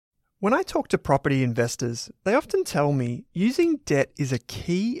When I talk to property investors, they often tell me using debt is a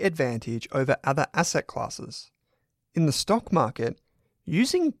key advantage over other asset classes. In the stock market,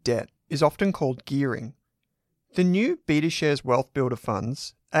 using debt is often called gearing. The new BetaShares Wealth Builder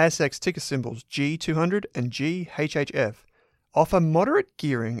funds, ASX ticker symbols G200 and GHHF, offer moderate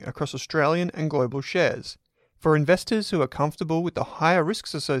gearing across Australian and global shares for investors who are comfortable with the higher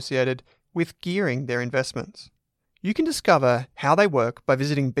risks associated with gearing their investments. You can discover how they work by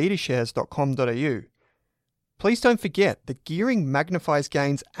visiting betashares.com.au. Please don't forget that gearing magnifies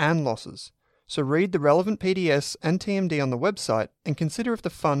gains and losses, so read the relevant PDS and TMD on the website and consider if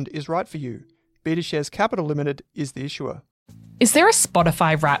the fund is right for you. BetaShares Capital Limited is the issuer. Is there a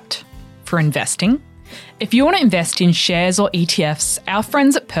Spotify Wrapped for investing? If you want to invest in shares or ETFs, our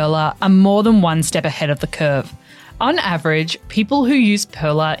friends at Pearler are more than one step ahead of the curve. On average, people who use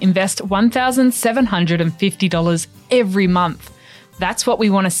Pearler invest $1,750 every month. That's what we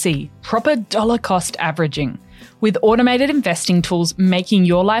want to see, proper dollar cost averaging. With automated investing tools making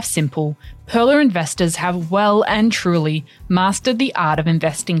your life simple, Pearler investors have well and truly mastered the art of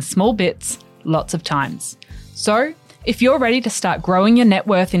investing small bits, lots of times. So, if you're ready to start growing your net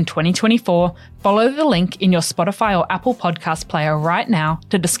worth in 2024, follow the link in your Spotify or Apple podcast player right now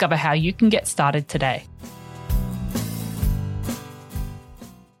to discover how you can get started today.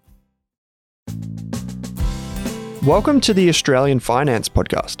 Welcome to the Australian Finance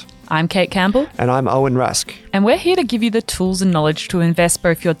Podcast. I'm Kate Campbell. And I'm Owen Rask. And we're here to give you the tools and knowledge to invest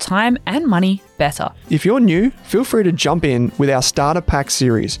both your time and money better. If you're new, feel free to jump in with our Starter Pack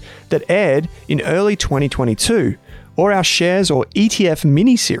series that aired in early 2022, or our shares or ETF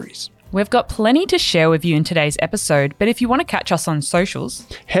mini-series. We've got plenty to share with you in today's episode, but if you want to catch us on socials,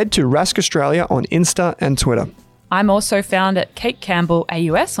 head to Rask Australia on Insta and Twitter. I'm also found at Kate Campbell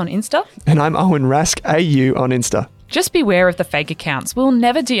AUS on Insta. And I'm Owen Rask AU on Insta. Just beware of the fake accounts. We'll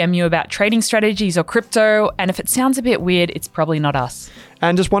never DM you about trading strategies or crypto, and if it sounds a bit weird, it's probably not us.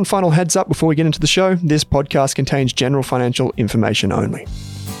 And just one final heads up before we get into the show, this podcast contains general financial information only.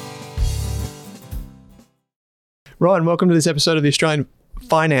 Ryan, welcome to this episode of the Australian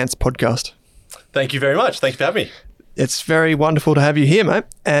Finance Podcast. Thank you very much. Thanks for having me. It's very wonderful to have you here, mate.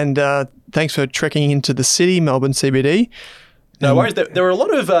 And thanks for trekking into the city, Melbourne CBD. No worries. There were a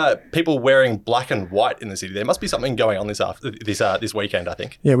lot of people wearing black and white in the city. There must be something going on this weekend, I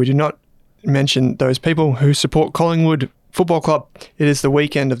think. Yeah, we did not mention those people who support Collingwood Football Club. It is the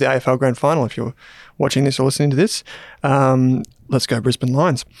weekend of the AFL Grand Final. If you're watching this or listening to this, let's go Brisbane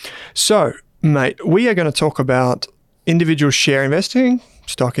Lions. So, mate, we are going to talk about individual share investing,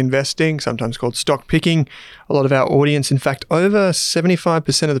 stock investing, sometimes called stock picking. A lot of our audience, in fact, over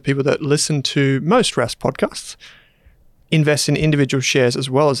 75% of the people that listen to most RAS podcasts invest in individual shares as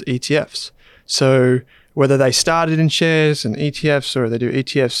well as ETFs. So whether they started in shares and ETFs or they do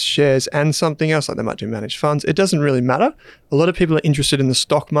ETFs, shares and something else, like they might do managed funds, it doesn't really matter. A lot of people are interested in the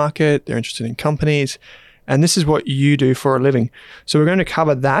stock market, they're interested in companies, and this is what you do for a living. So we're going to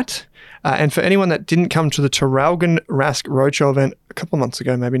cover that. And for anyone that didn't come to the Traralgon Rask Roadshow event a couple of months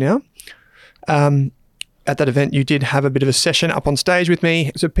ago, maybe now, at that event, you did have a bit of a session up on stage with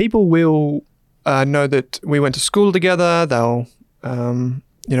me. So people will know that we went to school together. They'll, kind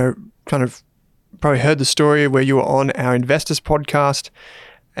of probably heard the story where you were on our Investors podcast,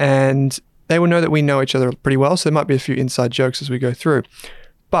 and they will know that we know each other pretty well. So there might be a few inside jokes as we go through.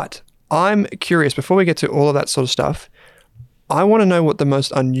 But I'm curious, before we get to all of that sort of stuff, I want to know what the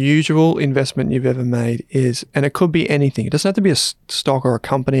most unusual investment you've ever made is. And it could be anything. It doesn't have to be a stock or a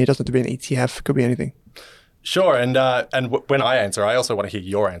company. It doesn't have to be an ETF. It could be anything. Sure. And when I answer, I also want to hear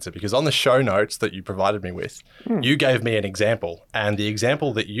your answer, because on the show notes that you provided me with, you gave me an example. And the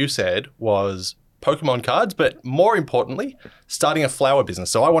example that you said was Pokemon cards, but more importantly, starting a flower business.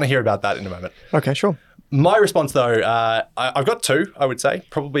 So I want to hear about that in a moment. Okay, sure. My response, though, I've got two, I would say.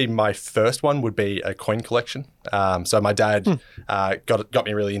 Probably my first one would be a coin collection. So my dad got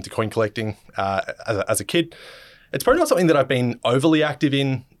me really into coin collecting as a kid. It's probably not something that I've been overly active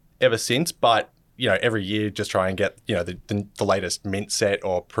in ever since, but every year just try and get, the latest mint set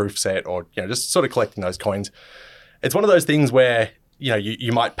or proof set, or, just sort of collecting those coins. It's one of those things where,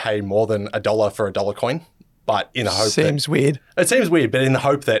 you might pay more than $1 for a dollar coin, but in the hope Seems weird. It seems weird, but in the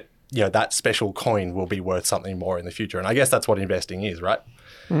hope that, that special coin will be worth something more in the future. And I guess that's what investing is, right?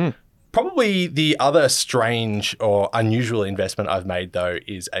 Probably the other strange or unusual investment I've made, though,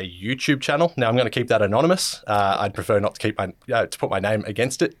 is a YouTube channel. Now, I'm going to keep that anonymous. I'd prefer not to keep to put my name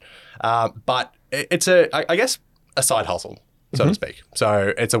against it. But it's I guess a side hustle, so to speak.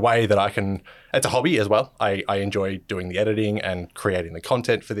 So it's a way that it's a hobby as well. I enjoy doing the editing and creating the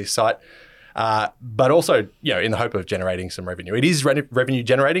content for this site. But also, in the hope of generating some revenue. It is revenue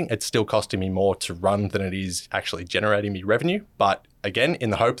generating. It's still costing me more to run than it is actually generating me revenue. But again, in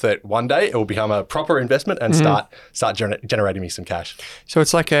the hope that one day it will become a proper investment and start generating me some cash. So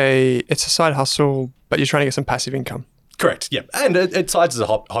it's like it's a side hustle, but you're trying to get some passive income. Correct. Yeah. And it sides as a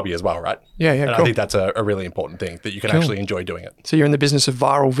hobby as well, right? Yeah. And Cool. I think that's a really important thing, that you can actually enjoy doing it. So you're in the business of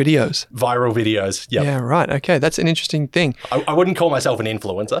viral videos. Viral videos. Yep. Yeah, right. Okay. That's an interesting thing. I wouldn't call myself an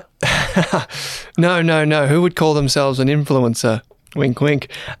influencer. No. Who would call themselves an influencer? Wink,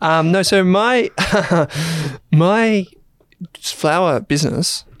 wink. No, so my flower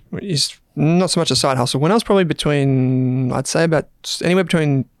business is not so much a side hustle. When I was probably I'd say about anywhere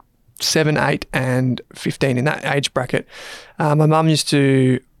between 7, 8 and 15, in that age bracket, my mum used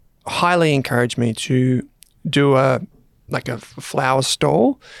to highly encourage me to do a flower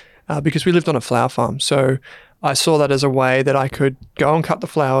stall because we lived on a flower farm. So I saw that as a way that I could go and cut the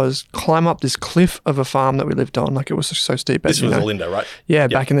flowers, climb up this cliff of a farm that we lived on. Like, it was so steep. This was Lindo, right? Yeah,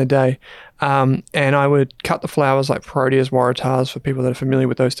 back in the day. And I would cut the flowers like Proteas, Waratahs, for people that are familiar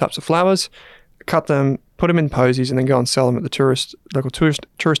with those types of flowers, cut them, put them in posies, and then go and sell them at the local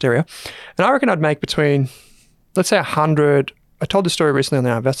tourist area. And I reckon I'd make between, let's say, 100. I told this story recently on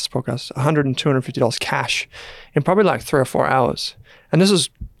the Investors podcast, $100 and $250 cash in probably like 3 or 4 hours. And this is,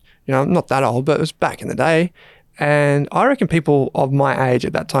 not that old, but it was back in the day. And I reckon people of my age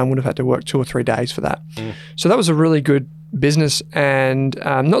at that time would have had to work 2 or 3 days for that. So that was a really good business, and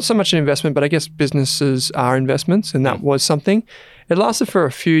not so much an investment, but I guess businesses are investments, and that was something. It lasted for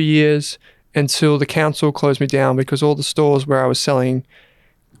a few years until the council closed me down because all the stores where I was selling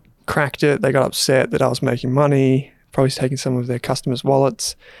cracked it. They got upset that I was making money, probably taking some of their customers'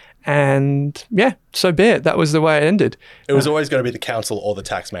 wallets. And yeah, so be it. That was the way it ended. It was always going to be the council or the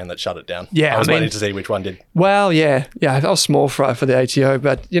taxman that shut it down. Yeah, I was waiting to see which one did. Well, yeah. I was small fry for the ATO,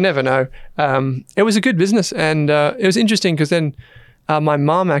 but you never know. It was a good business, and it was interesting because then my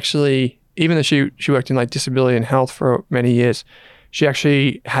mum actually, even though she worked in like disability and health for many years, she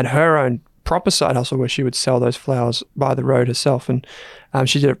actually had her own proper side hustle where she would sell those flowers by the road herself, and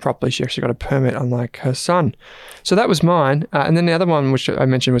she did it properly. She actually got a permit, unlike her son. So that was mine. And then the other one, which I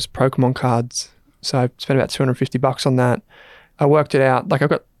mentioned, was Pokemon cards. So I spent about $250 on that. I worked it out.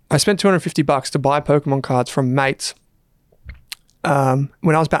 I spent $250 to buy Pokemon cards from mates when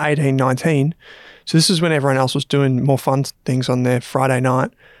I was about 18, 19. So this is when everyone else was doing more fun things on their Friday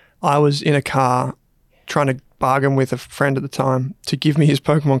night. I was in a car trying to bargain with a friend at the time to give me his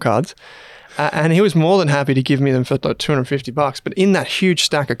Pokemon cards. And he was more than happy to give me them for like $250. But in that huge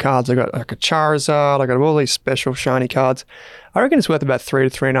stack of cards, I got like a Charizard, I got all these special shiny cards. I reckon it's worth about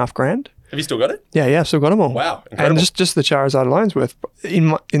 $3,000 to $3.5 grand. Have you still got it? Yeah, I've still got them all. Wow, incredible. And just the Charizard alone's worth,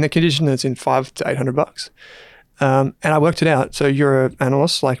 in the condition that's in $500 to $800. And I worked it out. So you're an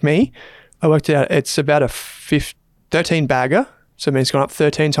analyst like me. I worked it out. It's about a 13 bagger. So it means it's gone up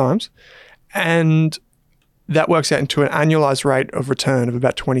 13 times. And that works out into an annualized rate of return of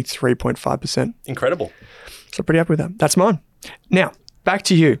about 23.5%. Incredible. So pretty happy with that. That's mine. Now, back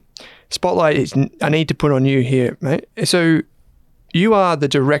to you. Spotlight is, I need to put on you here, mate. So you are the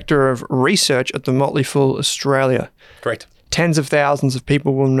Director of Research at the Motley Fool Australia. Correct. Tens of thousands of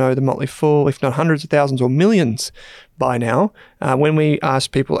people will know the Motley Fool, if not hundreds of thousands or millions by now. When we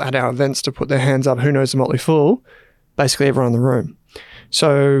ask people at our events to put their hands up, who knows the Motley Fool? Basically everyone in the room.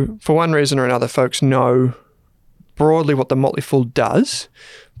 So for one reason or another, folks know broadly what the Motley Fool does,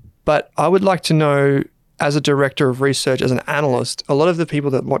 but I would like to know, as a Director of Research, as an analyst, a lot of the people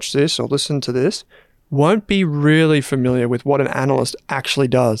that watch this or listen to this won't be really familiar with what an analyst actually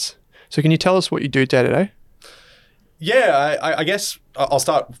does. So can you tell us what you do day to day? Yeah, I guess I'll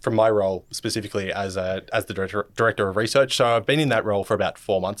start from my role specifically as the director of research. So I've been in that role for about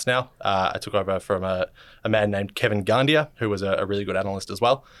 4 months now. I took over from a man named Kevin Gandia, who was a really good analyst as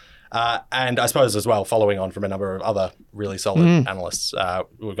well. And I suppose as well, following on from a number of other really solid analysts,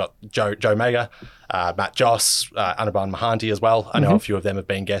 we've got Joe Mega, Matt Joss, Anirban Mahanti as well. I know a few of them have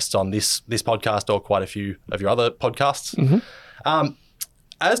been guests on this podcast or quite a few of your other podcasts.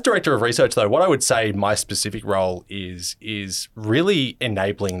 As Director of Research, though, what I would say my specific role is really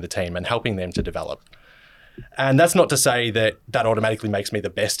enabling the team and helping them to develop. And that's not to say that automatically makes me the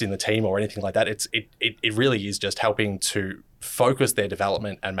best in the team or anything like that. It really is just helping to focus their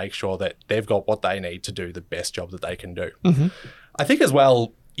development and make sure that they've got what they need to do the best job that they can do. I think as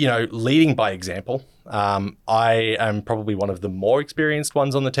well, leading by example. I am probably one of the more experienced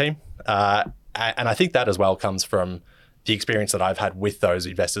ones on the team. And I think that as well comes from the experience that I've had with those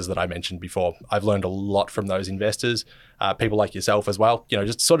investors that I mentioned before. I've learned a lot from those investors, people like yourself as well.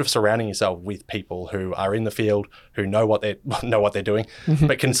 Just sort of surrounding yourself with people who are in the field, who know what they're doing,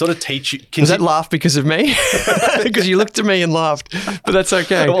 but can sort of teach you. Was that laugh because of me? Because you looked at me and laughed, but that's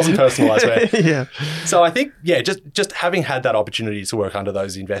okay. It wasn't personalised, man. Yeah. So I think, just having had that opportunity to work under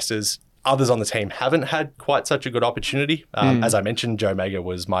those investors. Others on the team haven't had quite such a good opportunity. As I mentioned, Joe Mega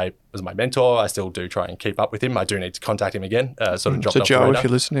was my mentor. I still do try and keep up with him. I do need to contact him again. Sort of dropped off the radar. If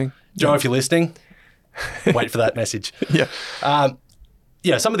you're listening. Joe, if you're listening, wait for that message. Yeah.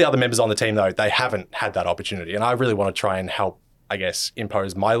 Some of the other members on the team, though, they haven't had that opportunity. And I really want to try and help, I guess,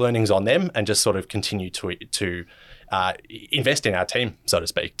 impose my learnings on them and just sort of continue to invest in our team, so to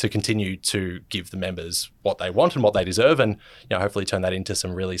speak, to continue to give the members what they want and what they deserve, and hopefully turn that into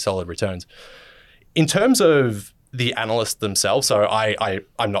some really solid returns. In terms of the analysts themselves, so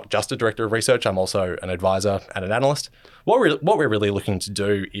I'm not just a director of research, I'm also an advisor and an analyst. What we're really looking to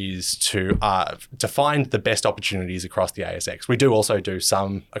do is to find the best opportunities across the ASX. We do also do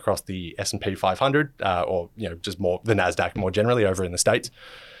some across the S&P 500, or just more the NASDAQ more generally over in the States.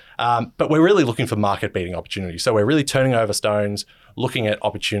 But we're really looking for market-beating opportunities. So we're really turning over stones, looking at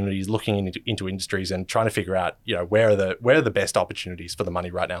opportunities, looking into industries, and trying to figure out, where are the best opportunities for the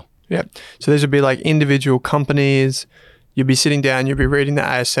money right now. Yeah. So these would be like individual companies. You'd be sitting down, you'd be reading the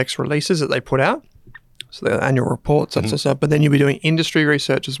ASX releases that they put out, so the annual reports, that sort of stuff. But then you'd be doing industry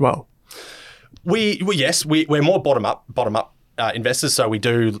research as well. We're more bottom up. Investors, so we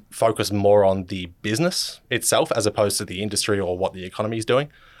do focus more on the business itself as opposed to the industry or what the economy is doing.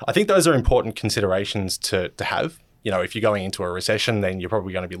 I think those are important considerations to have. If you're going into a recession, then you're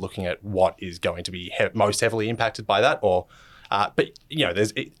probably going to be looking at what is going to be most heavily impacted by that. But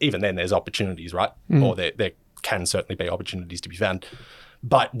there's opportunities, right? Or there can certainly be opportunities to be found.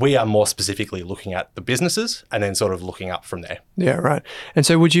 But we are more specifically looking at the businesses and then sort of looking up from there. Yeah, right. And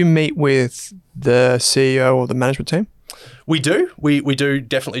so would you meet with the CEO or the management team? We do. We do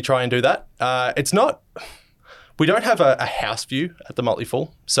definitely try and do that. We don't have a house view at the Motley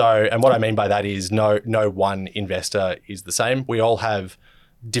Fool. So, and what I mean by that is no one investor is the same. We all have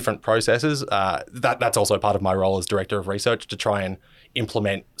different processes. That's also part of my role as director of research, to try and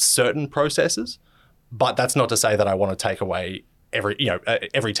implement certain processes. But that's not to say that I want to take away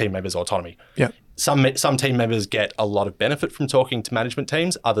every team member's autonomy. Yeah. Some team members get a lot of benefit from talking to management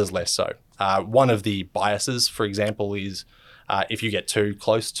teams, others less so. One of the biases, for example, is if you get too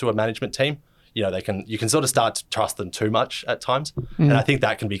close to a management team, you can sort of start to trust them too much at times, and I think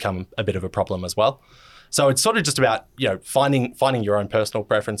that can become a bit of a problem as well. So it's sort of just about finding your own personal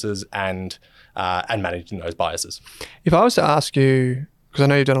preferences and managing those biases. If I was to ask you, because I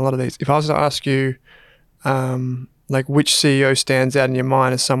know you've done a lot of these, if I was to ask you, like, which CEO stands out in your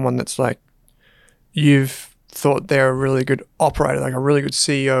mind as someone that's like, you've thought they're a really good operator, like a really good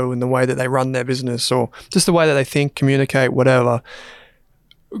CEO in the way that they run their business, or just the way that they think, communicate, whatever.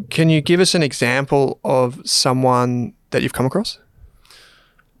 Can you give us an example of someone that you've come across?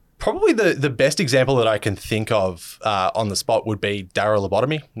 Probably the best example that I can think of on the spot would be Darryl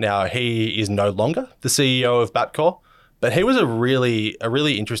Lobotomy. Now, he is no longer the CEO of Bapcor, but he was a really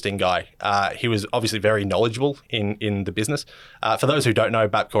interesting guy. He was obviously very knowledgeable in the business. For those who don't know,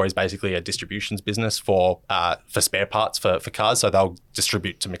 Bapcor is basically a distributions business for spare parts for cars. So they'll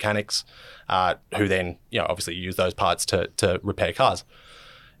distribute to mechanics who then obviously use those parts to repair cars.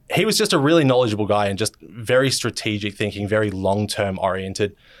 He was just a really knowledgeable guy and just very strategic thinking, very long-term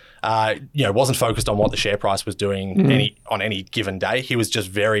oriented. Wasn't focused on what the share price was doing on any given day. He was just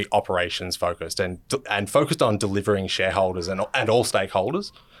very operations focused and focused on delivering shareholders and all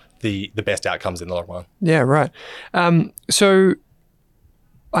stakeholders the best outcomes in the long run. Yeah, right. So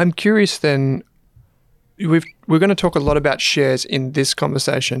I'm curious then, we're going to talk a lot about shares in this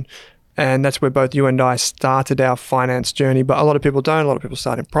conversation, and that's where both you and I started our finance journey, but a lot of people don't. A lot of people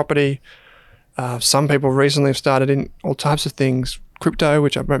start in property. Some people recently have started in all types of things, crypto,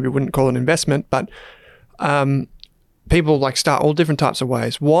 which I maybe wouldn't call an investment, but people start all different types of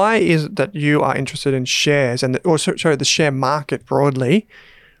ways. Why is it that you are interested in shares the share market broadly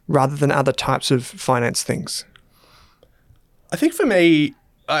rather than other types of finance things? I think for me,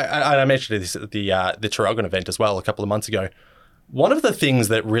 I mentioned this at the Traralgon event as well a couple of months ago. One of the things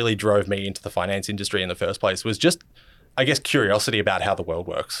that really drove me into the finance industry in the first place was just, I guess, curiosity about how the world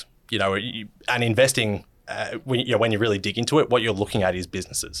works. And investing, when you really dig into it, what you're looking at is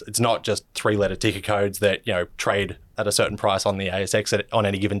businesses. It's not just 3-letter ticker codes that trade at a certain price on the ASX on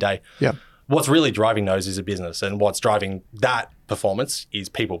any given day. Yeah. What's really driving those is a business, and what's driving that performance is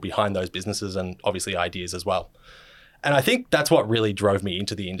people behind those businesses and obviously ideas as well. And I think that's what really drove me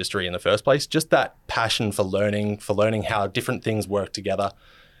into the industry in the first place. Just that passion for learning how different things work together.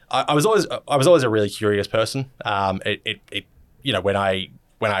 I was always a really curious person. When I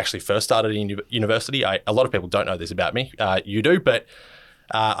actually first started in university, a lot of people don't know this about me. You do, but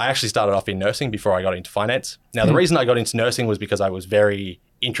I actually started off in nursing before I got into finance. Now, the reason I got into nursing was because I was very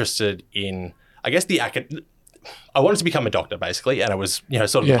interested in, I guess, I wanted to become a doctor, basically, and it was,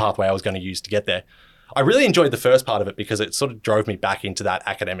 sort of the pathway I was going to use to get there. I really enjoyed the first part of it because it sort of drove me back into that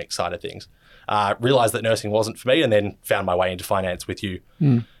academic side of things. Realized that nursing wasn't for me, and then found my way into finance with you.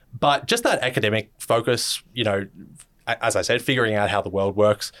 But just that academic focus, as I said, figuring out how the world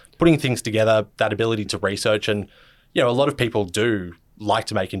works, putting things together, that ability to research, and a lot of people do like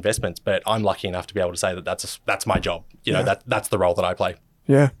to make investments, but I'm lucky enough to be able to say that that's my job. That's the role that I play.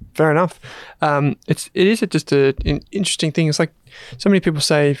 Yeah, fair enough. It is just an interesting thing. It's like so many people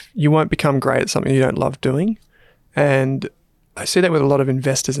say you won't become great at something you don't love doing, and I see that with a lot of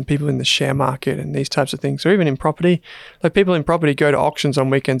investors and people in the share market and these types of things, or even in property. Like people in property go to auctions on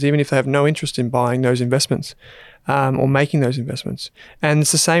weekends, even if they have no interest in buying those investments or making those investments. And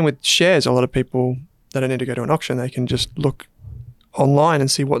it's the same with shares. A lot of people, they don't need to go to an auction. They can just look online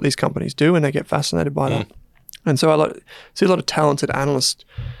and see what these companies do, and they get fascinated by that. And so I see a lot of talented analysts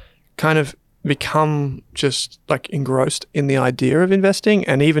kind of become just like engrossed in the idea of investing,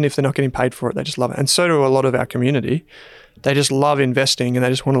 and even if they're not getting paid for it, they just love it. And so do a lot of our community. They just love investing and they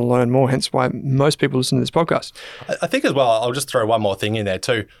just want to learn more, hence why most people listen to this podcast. I think as well, I'll just throw one more thing in there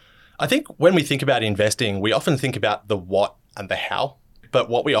too. I think when we think about investing, we often think about the what and the how, but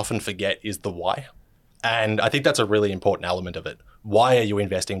what we often forget is the why. And I think that's a really important element of it. Why are you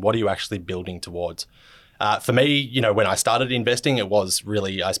investing? What are you actually building towards? For me, when I started investing, it was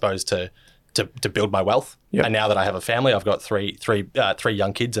really, I suppose, to build my wealth. Yep. And now that I have a family, I've got three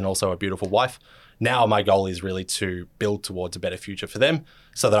young kids and also a beautiful wife. Now my goal is really to build towards a better future for them,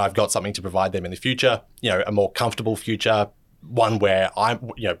 so that I've got something to provide them in the future. A more comfortable future, one where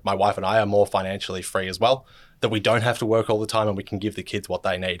my wife and I are more financially free as well. That we don't have to work all the time and we can give the kids what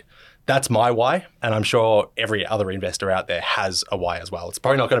they need. That's my why, and I'm sure every other investor out there has a why as well. It's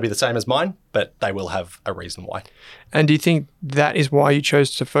probably not going to be the same as mine, but they will have a reason why. And do you think that is why you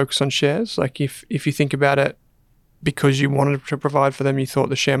chose to focus on shares? Like if you think about it, because you wanted to provide for them, you thought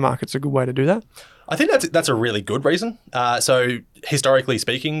the share market's a good way to do that? I think that's a really good reason. So historically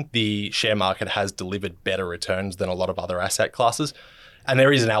speaking, the share market has delivered better returns than a lot of other asset classes. And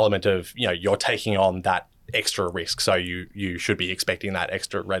there is an element of, you're taking on that extra risk, so you should be expecting that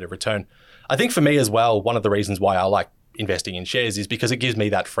extra rate of return. I think for me as well, one of the reasons why I like investing in shares is because it gives me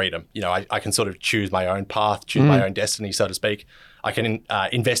that freedom. I can sort of choose my own path, choose my own destiny, so to speak. I can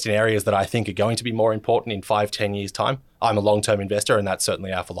invest in areas that I think are going to be more important in 5-10 years' time. I'm a long-term investor, and that's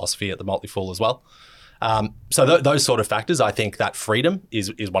certainly our philosophy at the Motley Fool as well. So those sort of factors, I think that freedom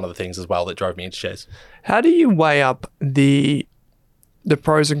is one of the things as well that drove me into shares. How do you weigh up the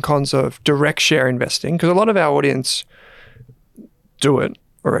pros and cons of direct share investing? Because a lot of our audience do it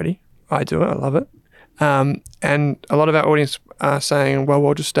already. I do it. I love it. And a lot of our audience are saying, well,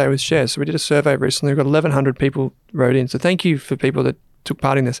 we'll just stay with shares. So we did a survey recently. We've got 1,100 people wrote in. So thank you for people that took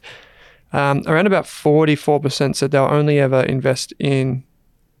part in this. Around about 44% said they'll only ever invest in,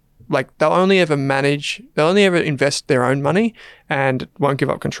 they'll only ever invest their own money and won't give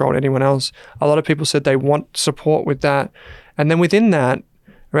up control to anyone else. A lot of people said they want support with that. And then within that,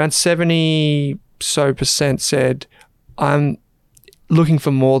 around 70% said, I'm looking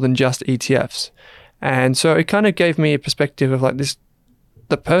for more than just ETFs. And so it kind of gave me a perspective of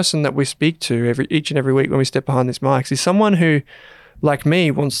the person that we speak to each and every week when we step behind these mics is someone who, like me,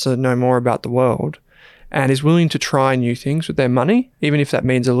 wants to know more about the world and is willing to try new things with their money, even if that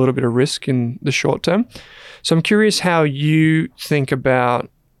means a little bit of risk in the short term. So I'm curious how you think about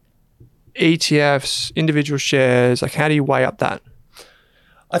ETFs, individual shares, how do you weigh up that?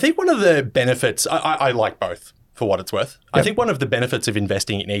 I think one of the benefits, I like both for what it's worth. Yep. I think one of the benefits of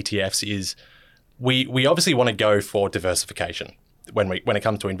investing in ETFs is we obviously want to go for diversification. When it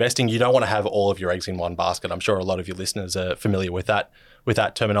comes to investing, you don't want to have all of your eggs in one basket. I'm sure a lot of your listeners are familiar with that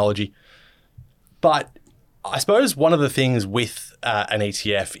terminology. But I suppose one of the things with an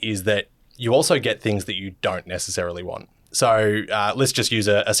ETF is that you also get things that you don't necessarily want. So let's just use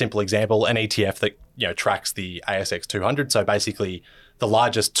a simple example, an ETF that tracks the ASX 200. So basically the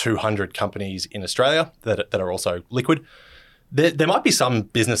largest 200 companies in Australia that are also liquid. There might be some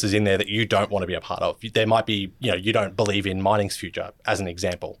businesses in there that you don't want to be a part of. There might be, you don't believe in mining's future, as an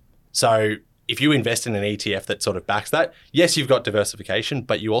example. So if you invest in an ETF that sort of backs that, yes, you've got diversification,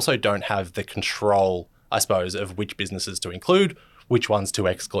 but you also don't have the control, I suppose, of which businesses to include, which ones to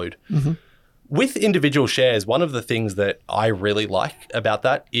exclude. Mm-hmm. With individual shares, one of the things that I really like about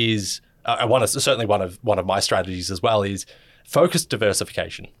that is, certainly one of my strategies as well, is focused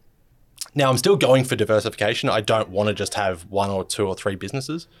diversification. Now, I'm still going for diversification. I don't want to just have one or two or three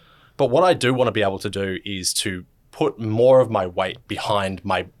businesses. But what I do want to be able to do is to put more of my weight behind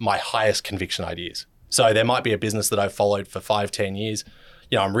my highest conviction ideas. So there might be a business that I've followed for 5-10 years.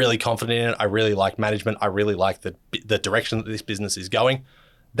 I'm really confident in it. I really like management. I really like the direction that this business is going.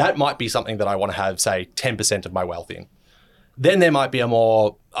 That might be something that I want to have, say, 10% of my wealth in. Then there might be a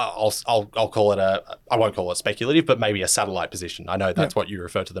more, I'll call it I won't call it speculative, but maybe a satellite position. I know that's what you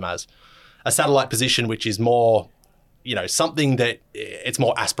refer to them as. A satellite position, which is more, something that it's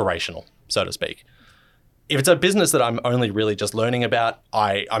more aspirational, so to speak. If it's a business that I'm only really just learning about,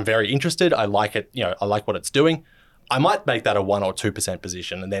 I'm very interested. I like it. I like what it's doing. I might make that a 1 or 2%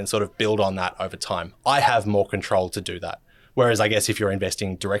 position and then sort of build on that over time. I have more control to do that. Whereas I guess if you're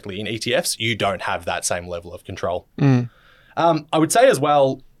investing directly in ETFs, you don't have that same level of control. I would say as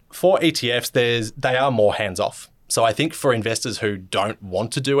well, for ETFs, they are more hands-off. So I think for investors who don't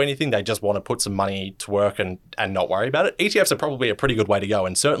want to do anything, they just want to put some money to work and not worry about it, ETFs are probably a pretty good way to go,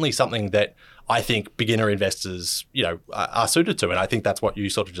 and certainly something that I think beginner investors, are suited to. And I think that's what you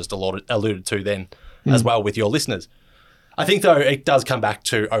sort of just alluded to then as well with your listeners. I think, though, it does come back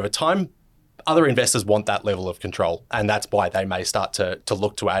to, over time, other investors want that level of control, and that's why they may start to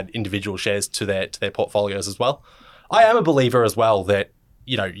look to add individual shares to their portfolios as well. I am a believer as well that,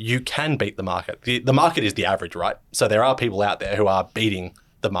 you can beat the market. The market is the average, right? So there are people out there who are beating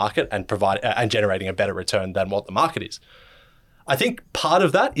the market and generating a better return than what the market is. I think part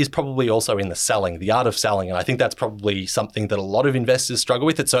of that is probably also in the art of selling. And I think that's probably something that a lot of investors struggle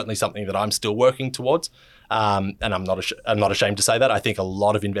with. It's certainly something that I'm still working towards. And I'm not ashamed to say that. I think a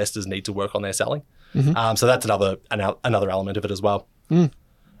lot of investors need to work on their selling. So that's another element of it as well.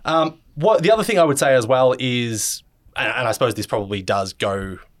 What the other thing I would say as well is, and I suppose this probably does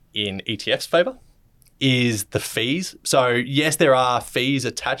go in ETF's favor, is the fees. So yes, there are fees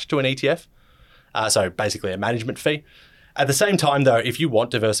attached to an ETF. So basically a management fee. At the same time, though, if you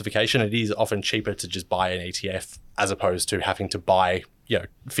want diversification, it is often cheaper to just buy an ETF as opposed to having to buy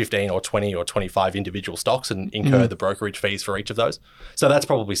 15 or 20 or 25 individual stocks and incur the brokerage fees for each of those. So that's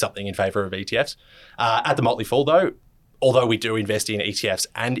probably something in favor of ETFs. At the Motley Fool, though, although we do invest in ETFs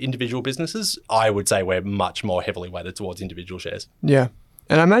and individual businesses, I would say we're much more heavily weighted towards individual shares. Yeah.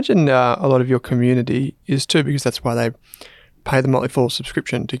 And I imagine a lot of your community is too, because that's why they pay the Motley Fool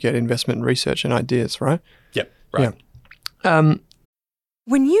subscription to get investment research and ideas, right? Yep, right. Yeah.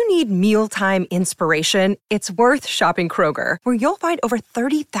 When you need mealtime inspiration, it's worth shopping Kroger, where you'll find over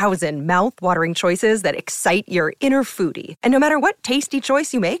 30,000 mouth-watering choices that excite your inner foodie. And no matter what tasty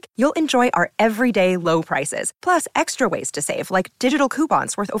choice you make, you'll enjoy our everyday low prices, plus extra ways to save, like digital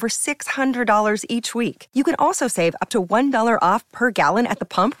coupons worth over $600 each week. You can also save up to $1 off per gallon at the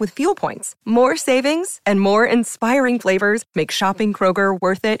pump with fuel points. More savings and more inspiring flavors make shopping Kroger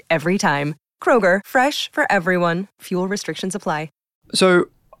worth it every time. Kroger, fresh for everyone. Fuel restrictions apply. So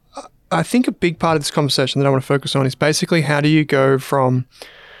I think a big part of this conversation that I want to focus on is basically how do you go from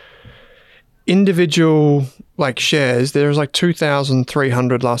individual shares, there's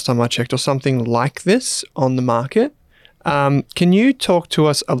 2,300 last time I checked or something like this on the market. Can you talk to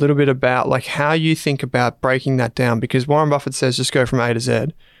us a little bit about how you think about breaking that down? Because Warren Buffett says just go from A to Z,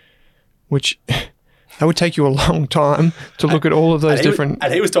 which that would take you a long time to look at all of those different...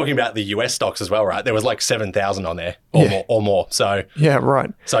 And he was talking about the US stocks as well, right? There was 7,000 on there or more. So yeah,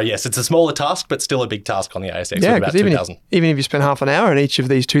 right. So yes, it's a smaller task, but still a big task on the ASX. Yeah, because even if you spend half an hour on each of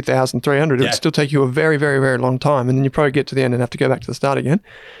these 2,300, it would still take you a very, very, very long time. And then you probably get to the end and have to go back to the start again.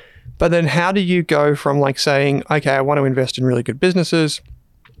 But then how do you go from saying, okay, I want to invest in really good businesses.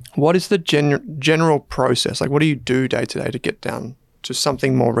 What is the general process? What do you do day to day to get down to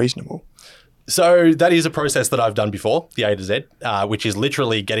something more reasonable? So that is a process that I've done before, the A to Z, which is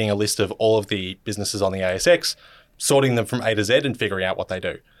literally getting a list of all of the businesses on the ASX, sorting them from A to Z and figuring out what they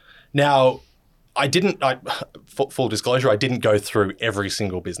do. Now, full disclosure, I didn't go through every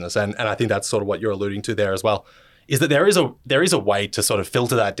single business. And I think that's sort of what you're alluding to there as well, is that there is a way to sort of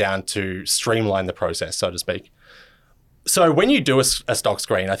filter that down to streamline the process, so to speak. So when you do a stock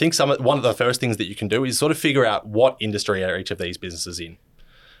screen, I think one of the first things that you can do is sort of figure out what industry are each of these businesses in.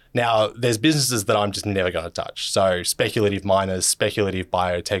 Now, there's businesses that I'm just never going to touch. So speculative miners, speculative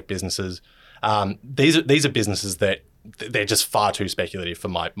biotech businesses. These are businesses that they're just far too speculative for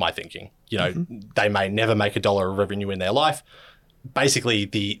my thinking. They may never make $1 of revenue in their life. Basically,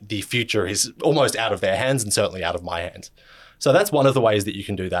 the future is almost out of their hands and certainly out of my hands. So that's one of the ways that you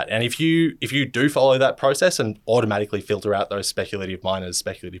can do that. And if you do follow that process and automatically filter out those speculative miners,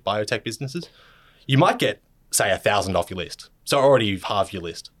 speculative biotech businesses, you might get, say, 1,000 off your list. So already you've halved your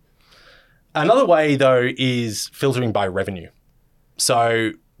list. Another way, though, is filtering by revenue.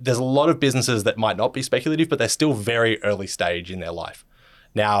 So there's a lot of businesses that might not be speculative, but they're still very early stage in their life.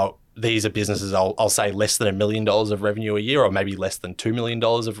 Now, these are businesses, I'll say less than $1 million of revenue a year, or maybe less than $2 million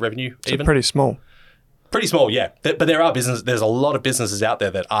of revenue even. Pretty small. Pretty small, yeah. But there's a lot of businesses out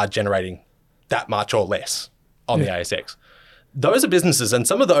there that are generating that much or less on the ASX. Those are businesses, and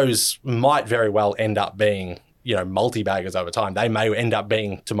some of those might very well end up being, multi-baggers over time. They may end up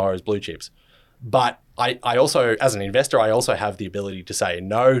being tomorrow's blue chips. But I also, as an investor, I also have the ability to say,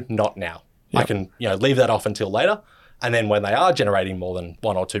 no, not now. Yep. I can, leave that off until later. And then when they are generating more than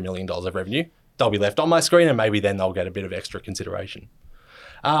 $1 or $2 million of revenue, they'll be left on my screen, and maybe then they'll get a bit of extra consideration.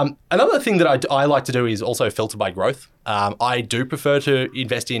 Another thing that I like to do is also filter by growth. I do prefer to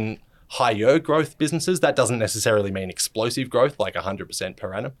invest in higher growth businesses. That doesn't necessarily mean explosive growth, like 100%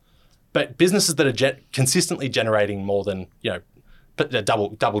 per annum, but businesses that are consistently generating more than, a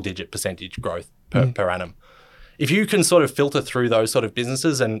double-digit percentage growth per annum. If you can sort of filter through those sort of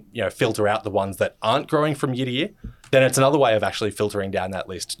businesses and, filter out the ones that aren't growing from year to year, then it's another way of actually filtering down that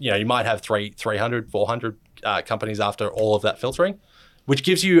list. You might have 300, 400 companies after all of that filtering, which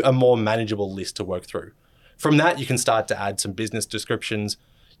gives you a more manageable list to work through. From that, you can start to add some business descriptions,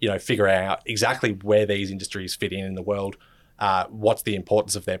 figuring out exactly where these industries fit in the world, what's the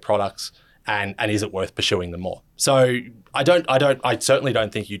importance of their products, and is it worth pursuing them more? So I certainly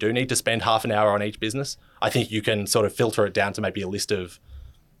don't think you do need to spend half an hour on each business. I think you can sort of filter it down to maybe a list of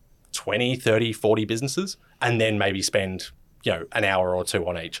 20, 30, 40 businesses, and then maybe spend an hour or two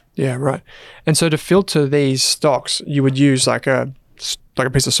on each. Yeah, right. And so to filter these stocks, you would use like a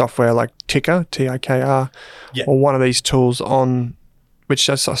piece of software like Ticker, Tikr, or one of these tools on which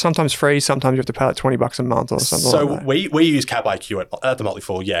is sometimes free, sometimes you have to pay like $20 a month or something like that. So we use Cap IQ at the Motley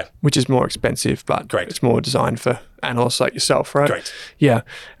Fool, yeah. Which is more expensive, but it's more designed for analysts like yourself, right? Correct. Yeah.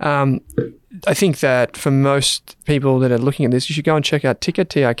 I think that for most people that are looking at this, you should go and check out Ticker,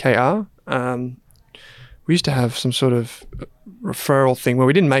 Tikr. We used to have some sort of referral thing where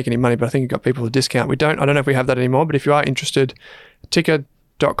we didn't make any money, but I think it got people a discount. I don't know if we have that anymore, but if you are interested,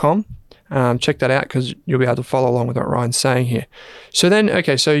 ticker.com. Check that out because you'll be able to follow along with what Ryan's saying here. So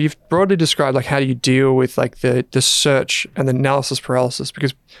then, so you've broadly described like how do you deal with like the search and the analysis paralysis,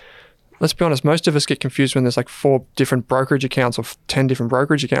 because let's be honest, most of us get confused when there's like 4 different brokerage accounts or 10 different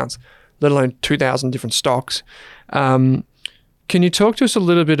brokerage accounts, let alone 2,000 different stocks. Can you talk to us a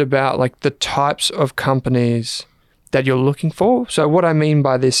little bit about like the types of companies that you're looking for? So what I mean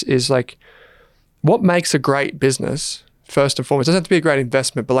by this is like what makes a great business? First and foremost, it doesn't have to be a great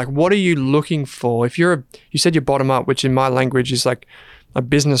investment, but like, what are you looking for? If you said you're bottom up, which in my language is like a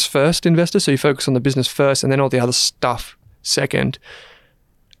business first investor. So you focus on the business first and then all the other stuff second.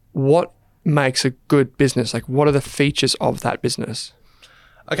 What makes a good business? Like, what are the features of that business?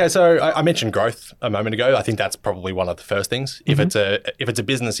 Okay, so I mentioned growth a moment ago. I think that's probably one of the first things. Mm-hmm. If it's a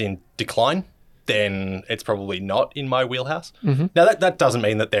business in decline, then it's probably not in my wheelhouse. Mm-hmm. Now that doesn't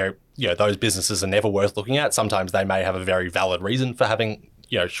mean that they're those businesses are never worth looking at. Sometimes they may have a very valid reason for having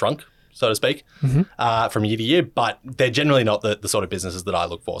shrunk, so to speak, from year to year, but they're generally not the sort of businesses that I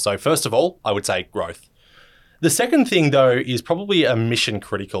look for. So first of all, I would say growth. The second thing though is probably a mission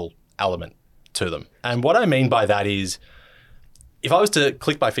critical element to them. And what I mean by that is if I was to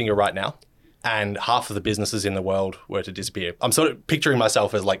click my finger right now and half of the businesses in the world were to disappear. I'm sort of picturing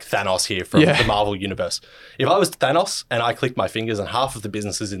myself as like Thanos here from the Marvel universe. If I was Thanos and I clicked my fingers and half of the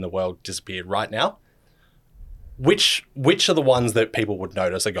businesses in the world disappeared right now, which are the ones that people would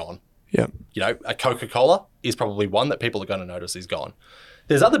notice are gone? Yeah. A Coca-Cola is probably one that people are going to notice is gone.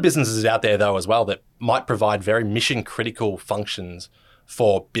 There's other businesses out there though as well that might provide very mission critical functions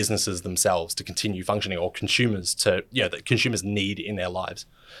for businesses themselves to continue functioning, or consumers that consumers need in their lives.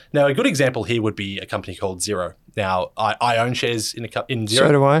 Now, a good example here would be a company called Xero. Now, I own shares in Xero.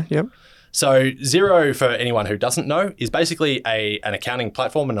 So do I, yep. So Xero, for anyone who doesn't know, is basically an accounting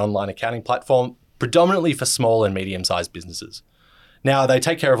platform, an online accounting platform, predominantly for small and medium-sized businesses. Now, they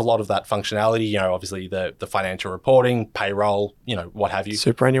take care of a lot of that functionality, obviously the financial reporting, payroll, what have you.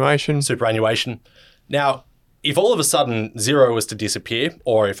 Superannuation. Now, if all of a sudden Xero was to disappear,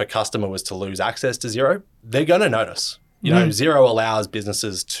 or if a customer was to lose access to Xero, they're going to notice. Xero allows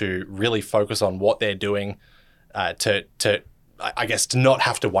businesses to really focus on what they're doing, to not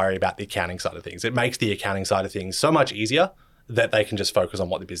have to worry about the accounting side of things. It makes the accounting side of things so much easier that they can just focus on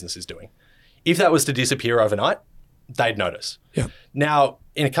what the business is doing. If that was to disappear overnight, they'd notice. Yeah. Now,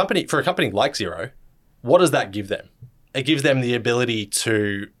 for a company like Xero, what does that give them? it gives them the ability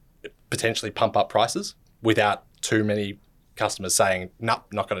to potentially pump up prices without too many customers saying, nope,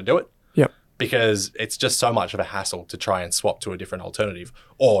 not going to do it. Yep. Because it's just so much of a hassle to try and swap to a different alternative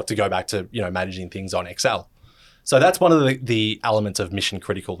or to go back to, managing things on Excel. So that's one of the elements of mission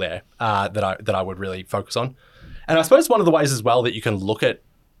critical there that I would really focus on. And I suppose one of the ways as well that you can look at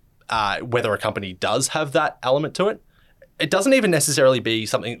whether a company does have that element to it, it doesn't even necessarily be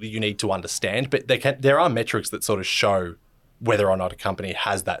something that you need to understand, but there are metrics that sort of show whether or not a company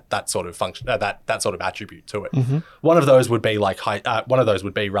has that sort of function, that sort of attribute to it. Mm-hmm. One of those would be high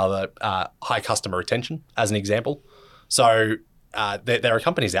customer retention, as an example. So there are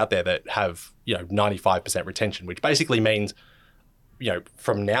companies out there that have 95% retention, which basically means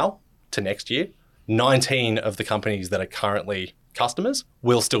from now to next year, 19 of the companies that are currently customers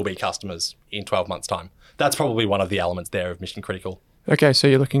will still be customers in 12 months' time. That's probably one of the elements there of mission critical. Okay, so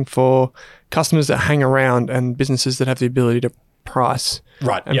you're looking for customers that hang around and businesses that have the ability to price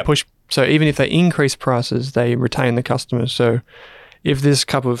and push. So even if they increase prices, they retain the customers. So if this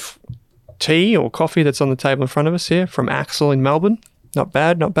cup of tea or coffee that's on the table in front of us here from Axel in Melbourne, not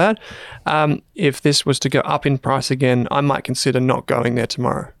bad. If this was to go up in price again, I might consider not going there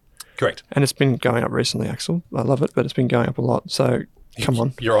tomorrow. Correct. And it's been going up recently, Axel. I love it, but it's been going up a lot. So come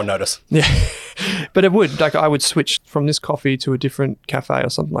on. You're on notice. Yeah. But it would, I would switch from this coffee to a different cafe or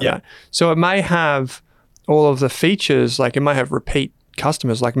something like that. So it may have all of the features, like it may have repeat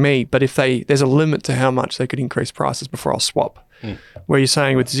customers like me, but if there's a limit to how much they could increase prices before I'll swap. Where you're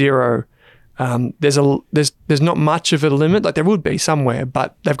saying with Xero, there's not much of a limit. Like there would be somewhere,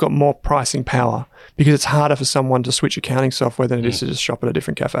 but they've got more pricing power because it's harder for someone to switch accounting software than it is to just shop at a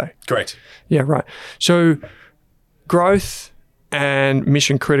different cafe. Correct. Yeah, right. So growth and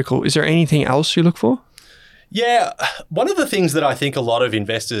mission critical, is there anything else you look for? Yeah. One of the things that I think a lot of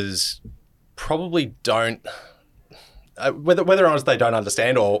investors probably don't, whether or not they don't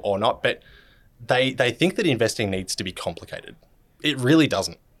understand or not, but they think that investing needs to be complicated. It really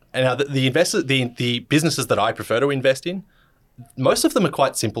doesn't. And the businesses that I prefer to invest in, most of them are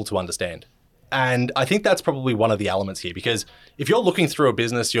quite simple to understand. And I think that's probably one of the elements here, because if you're looking through a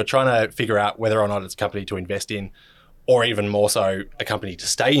business, you're trying to figure out whether or not it's a company to invest in, or even more so a company to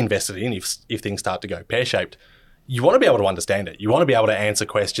stay invested in if things start to go pear-shaped, you want to be able to understand it. You want to be able to answer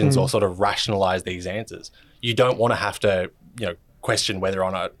questions or sort of rationalize these answers. You don't want to have to, question whether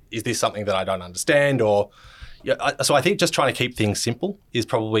or not, is this something that I don't understand or... So I think just trying to keep things simple is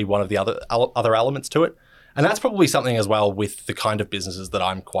probably one of the other elements to it. And that's probably something as well with the kind of businesses that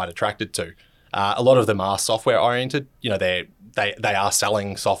I'm quite attracted to. A lot of them are software oriented. They are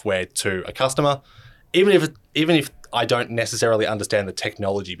selling software to a customer. Even if I don't necessarily understand the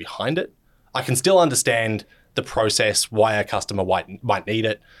technology behind it, I can still understand the process, why a customer might need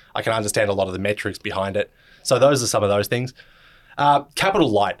it. I can understand a lot of the metrics behind it. So those are some of those things. Capital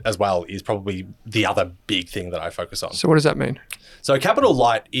light as well is probably the other big thing that I focus on. So what does that mean? So capital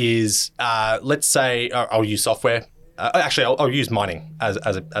light is, let's say, I'll use software. I'll use mining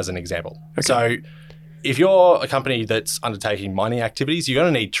as an example. Okay. So if you're a company that's undertaking mining activities, you're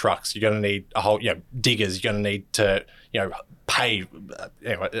going to need trucks. You're going to need a whole, diggers. You're going to need to, pay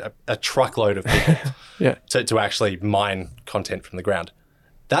a truckload of people to actually mine content from the ground.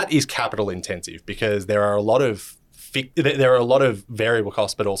 That is capital intensive because there are a lot of variable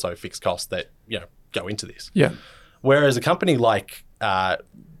costs, but also fixed costs that go into this. Yeah. Whereas a company like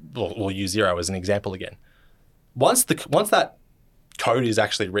we'll use Xero as an example again. Once that code is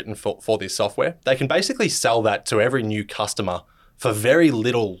actually written for this software, they can basically sell that to every new customer for very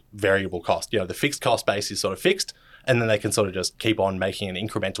little variable cost. The fixed cost base is sort of fixed, and then they can sort of just keep on making an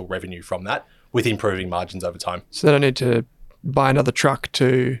incremental revenue from that with improving margins over time. So they don't need to buy another truck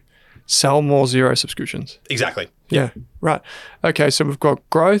to sell more Xero subscriptions. Exactly. Yeah, right. Okay, so we've got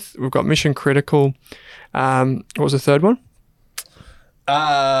growth, we've got mission critical. What was the third one?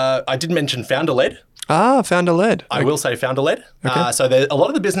 I did mention founder-led. Founder-led. I will say founder-led. Okay. So a lot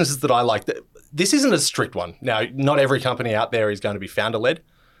of the businesses that I like, this isn't a strict one. Now, not every company out there is going to be founder-led,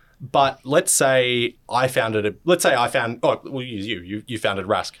 but let's say I founded, we'll use you. You founded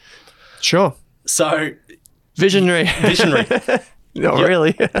Rask. Sure. So... Visionary. Not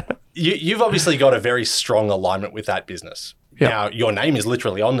really. You've obviously got a very strong alignment with that business. Yep. Now, your name is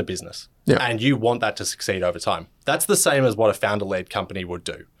literally on the business, and you want that to succeed over time. That's the same as what a founder-led company would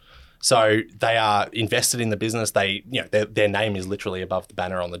do. So they are invested in the business. Their name is literally above the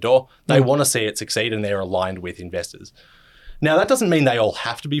banner on the door. They want to see it succeed, and they're aligned with investors. Now, that doesn't mean they all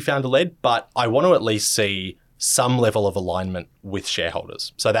have to be founder-led, but I want to at least see some level of alignment with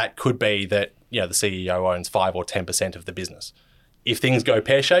shareholders. So that could be that the CEO owns 5 or 10% of the business. If things go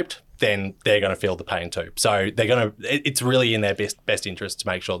pear-shaped, then they're going to feel the pain too. So it's really in their best interest to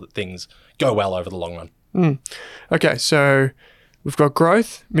make sure that things go well over the long run. Okay, so we've got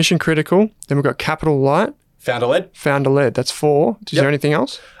growth, mission critical, then we've got capital light. Founder-led. Founder-led, that's 4. Is there anything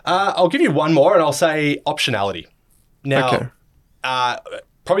else? I'll give you one more and I'll say optionality. Now,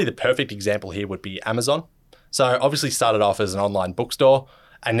 probably the perfect example here would be Amazon. So obviously started off as an online bookstore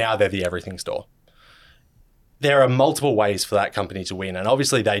and now they're the everything store. There are multiple ways for that company to win. And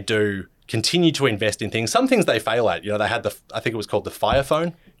obviously they do continue to invest in things. Some things they fail at. You know, they had I think it was called the Fire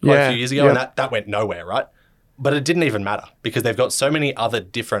Phone quite a few years ago and that went nowhere, right? But it didn't even matter because they've got so many other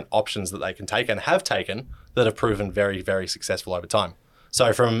different options that they can take and have taken that have proven very, very successful over time.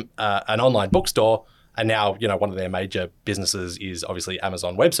 So from an online bookstore, and now, you know, one of their major businesses is obviously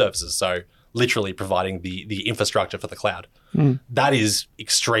Amazon Web Services. So literally providing the infrastructure for the cloud. That is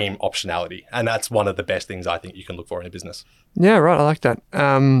extreme optionality. And that's one of the best things I think you can look for in a business. Yeah, right. I like that.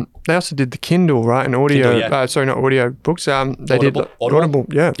 They also did the Kindle, right? And audio. Kindle, sorry, not audio books. They Audible. did Audible.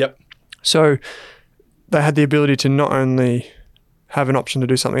 Yeah. Yep. So they had the ability to not only have an option to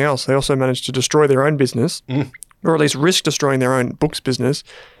do something else, they also managed to destroy their own business, or at least risk destroying their own books business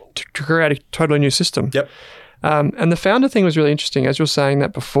to create a totally new system. Yep. And the founder thing was really interesting. As you were saying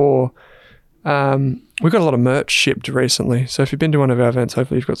that before, we got a lot of merch shipped recently. So if you've been to one of our events,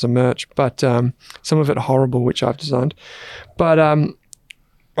 hopefully you've got some merch, but some of it horrible, which I've designed. But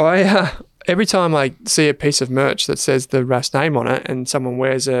I every time I see a piece of merch that says the RAS name on it and someone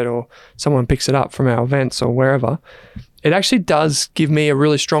wears it or someone picks it up from our events or wherever, it actually does give me a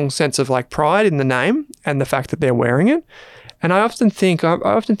really strong sense of like pride in the name and the fact that they're wearing it. And I often think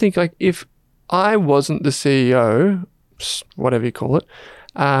like if I wasn't the CEO, whatever you call it,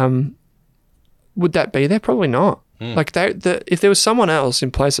 would that be there? Probably not. Like if there was someone else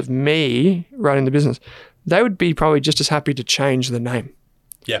in place of me running the business, they would be probably just as happy to change the name.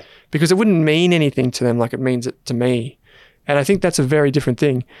 Yeah. Because it wouldn't mean anything to them like it means it to me. And I think that's a very different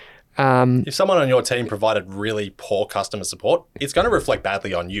thing. If someone on your team provided really poor customer support, it's going to reflect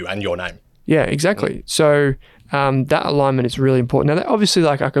badly on you and your name. Yeah, exactly. So that alignment is really important. Now, obviously,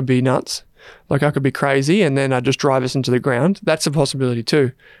 like I could be nuts, like I could be crazy, and then I'd just drive us into the ground. That's a possibility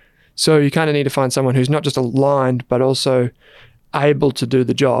too. So you kind of need to find someone who's not just aligned, but also able to do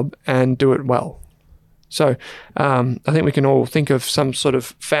the job and do it well. So I think we can all think of some sort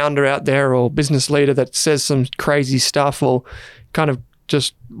of founder out there or business leader that says some crazy stuff or kind of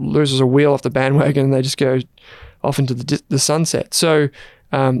just loses a wheel off the bandwagon and they just go off into the sunset. So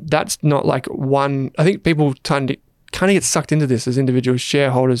that's not like one. I think people kind of get sucked into this as individual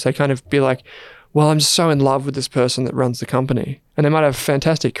shareholders. They kind of be like, well, I'm just so in love with this person that runs the company. And they might have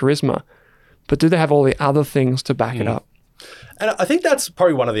fantastic charisma, but do they have all the other things to back it up? And I think that's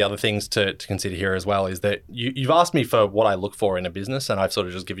probably one of the other things to consider here as well is that you've asked me for what I look for in a business, and I've sort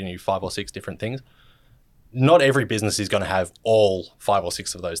of just given you 5 or 6 different things. Not every business is going to have all 5 or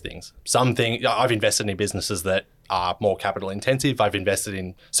 6 of those things. I've invested in businesses that are more capital intensive. I've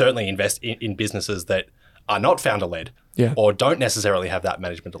certainly invest in businesses that are not founder-led or don't necessarily have that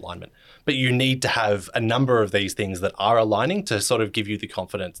management alignment. But you need to have a number of these things that are aligning to sort of give you the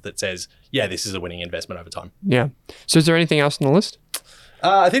confidence that says, yeah, this is a winning investment over time. Yeah. So is there anything else on the list?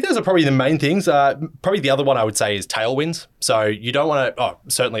 I think those are probably the main things. Probably the other one I would say is tailwinds. So you don't want to,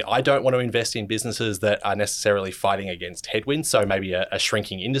 certainly I don't want to invest in businesses that are necessarily fighting against headwinds. So maybe a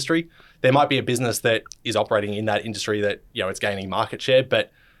shrinking industry. There might be a business that is operating in that industry that, it's gaining market share.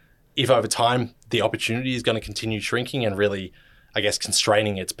 But if over time the opportunity is going to continue shrinking and really, I guess,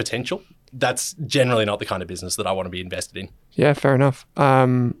 constraining its potential, that's generally not the kind of business that I want to be invested in. Yeah, fair enough.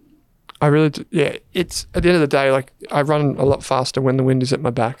 I really do. Yeah, it's at the end of the day, like I run a lot faster when the wind is at my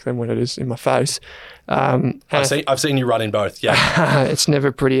back than when it is in my face. I've seen you run in both. Yeah, it's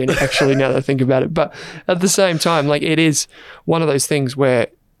never pretty, actually, now that I think about it. But at the same time, like it is one of those things where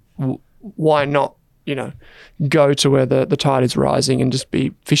why not, go to where the tide is rising and just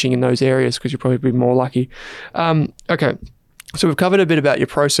be fishing in those areas because you'll probably be more lucky. Okay, so we've covered a bit about your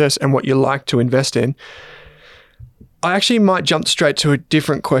process and what you like to invest in. I actually might jump straight to a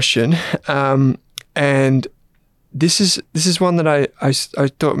different question, and this is one that I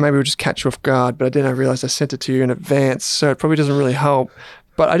thought maybe would just catch you off guard, but then I realized I sent it to you in advance, so it probably doesn't really help.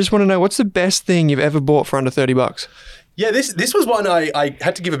 But I just want to know, what's the best thing you've ever bought for under $30? Yeah, this was one I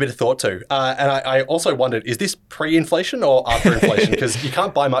had to give a bit of thought to, and I also wondered, is this pre-inflation or after inflation? Because you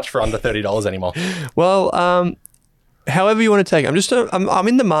can't buy much for under $30 anymore. Well, however you want to take it. I'm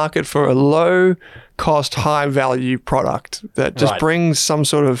in the market for a low cost, high value product that just brings some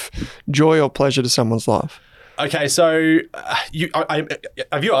sort of joy or pleasure to someone's life. Okay, so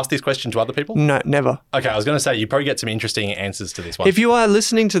have you asked this question to other people? No, never. Okay, I was going to say you probably get some interesting answers to this one. If you are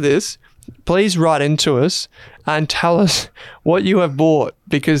listening to this, please write into us and tell us what you have bought,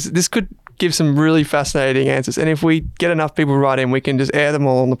 because this could give some really fascinating answers. And if we get enough people write in, we can just air them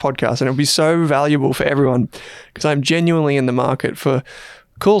all on the podcast, and it'll be so valuable for everyone, because I'm genuinely in the market for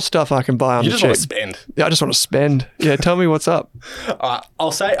cool stuff I can buy on the cheap. You just want to spend. Yeah, I just want to spend. Yeah, tell me what's up.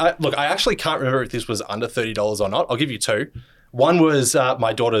 I'll say, look, I actually can't remember if this was under $30 or not. I'll give you two. One was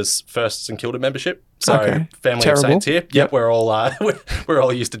my daughter's first St Kilda membership. So family Terrible. of Saints here. Yep, we're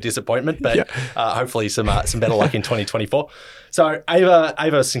all used to disappointment, but hopefully some better luck in 2024. So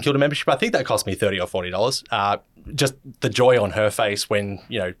Ava St Kilda membership, I think that cost me $30 or $40. Just the joy on her face when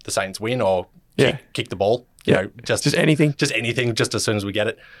the Saints win or kick the ball. Just anything. Just anything, just as soon as we get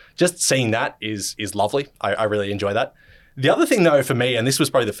it. Just seeing that is lovely. I really enjoy that. The other thing, though, for me, and this was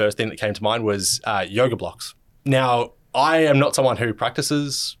probably the first thing that came to mind, was yoga blocks. Now, I am not someone who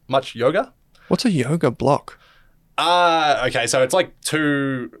practices much yoga. What's a yoga block? Okay, so it's like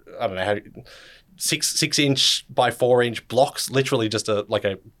two, I don't know how, 6-inch by 4-inch blocks, literally just a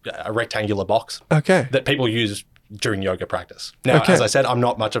rectangular box. Okay. That people use during yoga practice. Now, as I said, I'm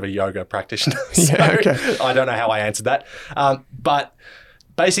not much of a yoga practitioner, so I don't know how I answered that. But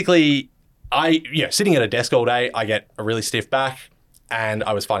basically, sitting at a desk all day, I get a really stiff back, and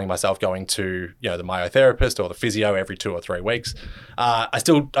I was finding myself going to the myotherapist or the physio every 2 or 3 weeks. I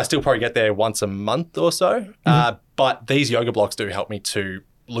still probably get there once a month or so. But these yoga blocks do help me to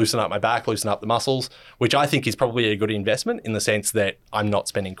loosen up my back, loosen up the muscles, which I think is probably a good investment in the sense that I'm not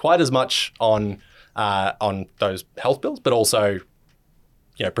spending quite as much on those health bills, but also,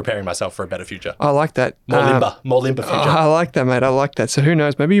 preparing myself for a better future. I like that. More limber future. I like that, mate. I like that. So who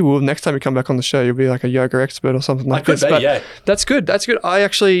knows? Maybe you will, next time you come back on the show, you'll be like a yoga expert or something like this. Yeah. That's good. That's good.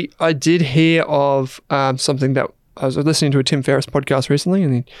 I did hear of something that I was listening to a Tim Ferriss podcast recently,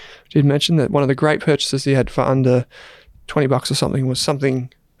 and he did mention that one of the great purchases he had for under $20 or something was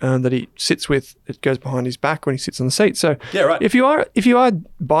something that he sits with. It goes behind his back when he sits on the seat. So if you are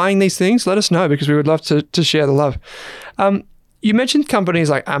buying these things, let us know, because we would love to share the love. You mentioned companies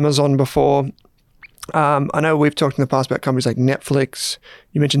like Amazon before. I know we've talked in the past about companies like Netflix.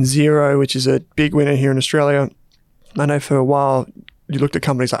 You mentioned Xero, which is a big winner here in Australia. I know for a while you looked at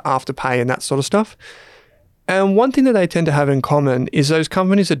companies like Afterpay and that sort of stuff. And one thing that they tend to have in common is those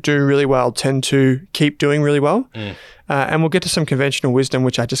companies that do really well tend to keep doing really well. And we'll get to some conventional wisdom,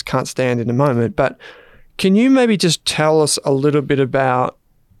 which I just can't stand in a moment. But can you maybe just tell us a little bit about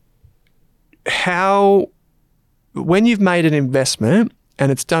how, when you've made an investment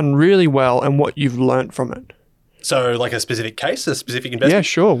and it's done really well, and what you've learnt from it? So like a specific case, a specific investment? Yeah,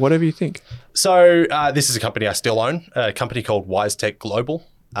 sure. Whatever you think. So this is a company I still own, a company called WiseTech Global,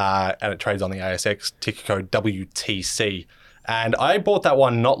 and it trades on the ASX, ticker code WTC. And I bought that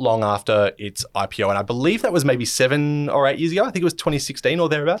one not long after its IPO, and I believe that was maybe 7 or 8 years ago. I think it was 2016 or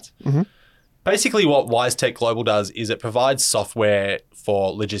thereabouts. Basically, what WiseTech Global does is it provides software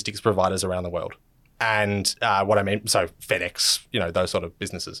for logistics providers around the world. And what I mean, so FedEx, those sort of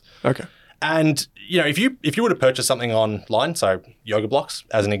businesses. Okay. And if you were to purchase something online, so yoga blocks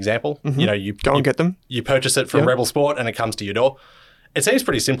as an example, you go and get them. You purchase it from Rebel Sport and it comes to your door. It seems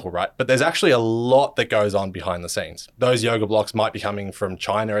pretty simple, right? But there's actually a lot that goes on behind the scenes. Those yoga blocks might be coming from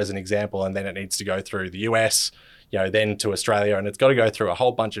China as an example, and then it needs to go through the US, then to Australia, and it's got to go through a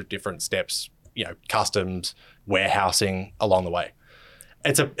whole bunch of different steps, customs, warehousing along the way.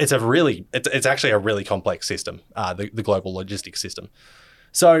 It's actually a really complex system, the global logistics system.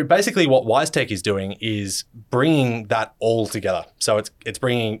 So basically what WiseTech is doing is bringing that all together. So it's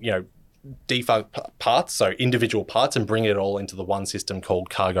bringing, defunct parts, so individual parts, and bringing it all into the one system called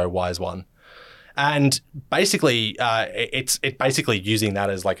CargoWise One. And basically, it's basically using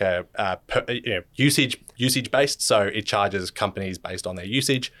that as like a usage based. So it charges companies based on their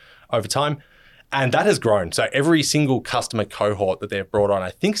usage over time. And that has grown. So every single customer cohort that they've brought on,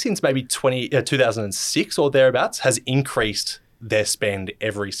 I think since maybe 2006 or thereabouts, has increased their spend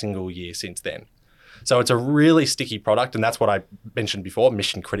every single year since then. So it's a really sticky product, and that's what I mentioned before,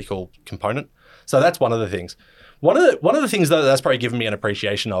 mission critical component. So that's one of the things. One of the things though that's probably given me an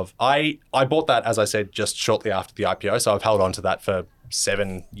appreciation of, I bought that, as I said, just shortly after the IPO. So I've held on to that for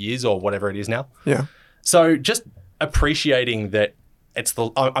 7 years or whatever it is now. Yeah. So just appreciating that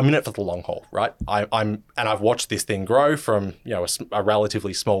I'm in it for the long haul, right? I've watched this thing grow from a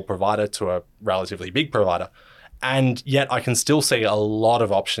relatively small provider to a relatively big provider. And yet I can still see a lot of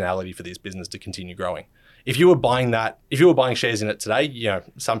optionality for this business to continue growing. If you were buying shares in it today,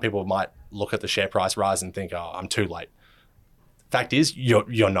 some people might look at the share price rise and think, oh, I'm too late. Fact is,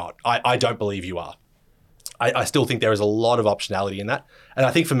 you're not. I don't believe you are. I still think there is a lot of optionality in that. And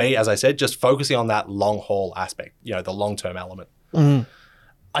I think for me, as I said, just focusing on that long haul aspect, the long-term element.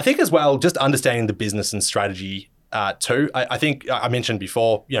 I think as well, just understanding the business and strategy too. I think I mentioned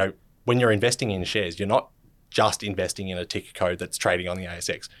before, when you're investing in shares, you're not just investing in a ticker code that's trading on the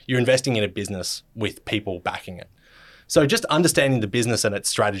ASX. You're investing in a business with people backing it. So just understanding the business and its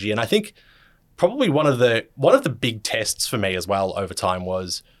strategy. And I think probably one of the big tests for me as well over time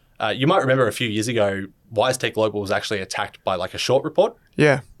was, you might remember a few years ago, WiseTech Global was actually attacked by like a short report.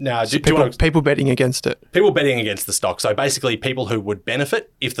 Yeah. Now, so people betting against it. People betting against the stock. So basically people who would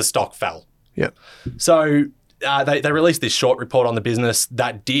benefit if the stock fell. Yeah. So they released this short report on the business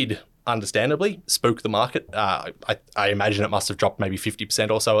that did, understandably, spook the market. I imagine it must have dropped maybe 50%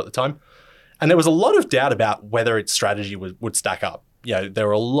 or so at the time. And there was a lot of doubt about whether its strategy would stack up. There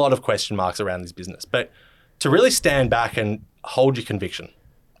were a lot of question marks around this business. But to really stand back and hold your conviction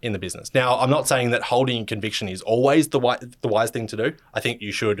in the business. Now, I'm not saying that holding your conviction is always the wise thing to do. I think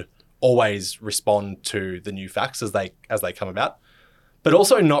you should always respond to the new facts as they come about, but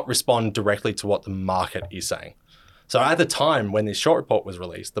also not respond directly to what the market is saying. So at the time when this short report was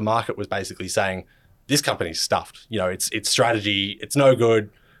released, the market was basically saying, this company's stuffed. Its strategy, it's no good.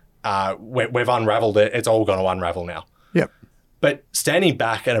 We've unraveled it. It's all going to unravel now. Yep. But standing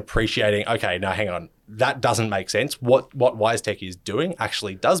back and appreciating, okay, now hang on, that doesn't make sense. What WiseTech is doing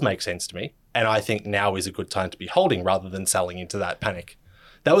actually does make sense to me. And I think now is a good time to be holding rather than selling into that panic.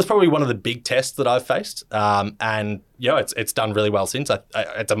 That was probably one of the big tests that I've faced. And it's done really well since.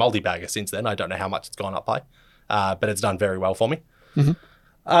 It's a multi-bagger since then. I don't know how much it's gone up by, but it's done very well for me.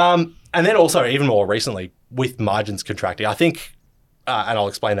 Mm-hmm. And then also even more recently with margins contracting, I think, and I'll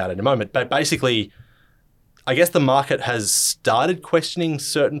explain that in a moment, but basically, I guess the market has started questioning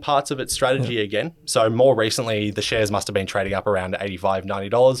certain parts of its strategy again. So more recently, the shares must have been trading up around $85,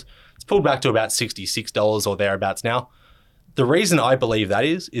 $90. It's pulled back to about $66 or thereabouts now. The reason I believe that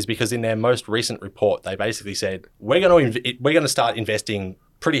is because in their most recent report, they basically said, we're going to start investing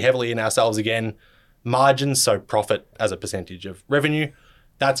pretty heavily in ourselves again. Margins, so profit as a percentage of revenue,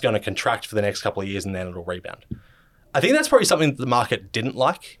 that's going to contract for the next couple of years and then it'll rebound. I think that's probably something that the market didn't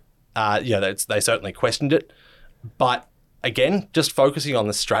like. They certainly questioned it. But again, just focusing on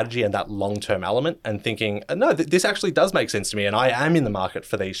the strategy and that long-term element and thinking, no, this actually does make sense to me and I am in the market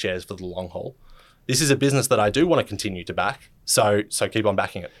for these shares for the long haul. This is a business that I do want to continue to back. So keep on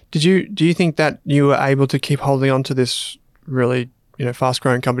backing it. Do you think that you were able to keep holding on to this really,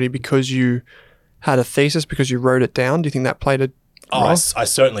 fast-growing company because you had a thesis, because you wrote it down? Do you think that played a role? I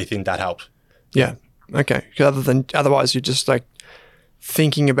certainly think that helped. Yeah. Okay. Because otherwise you're just like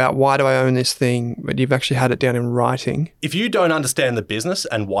thinking about why do I own this thing, but you've actually had it down in writing. If you don't understand the business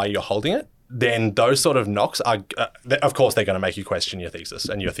and why you're holding it, then those sort of knocks are, of course, they're going to make you question your thesis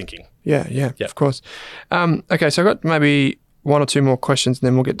and your thinking. Yeah, of course. Okay, so I've got maybe one or two more questions and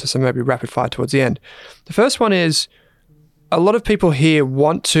then we'll get to some maybe rapid fire towards the end. The first one is, a lot of people here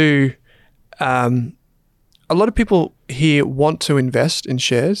want to invest in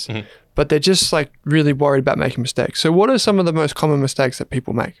shares, mm-hmm. but they're just like really worried about making mistakes. So what are some of the most common mistakes that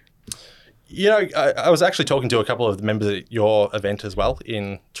people make? I was actually talking to a couple of the members at your event as well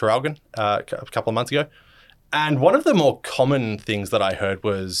in Traralgon a couple of months ago. And one of the more common things that I heard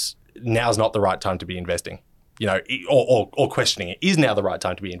was, now's not the right time to be investing, or questioning it. Is now the right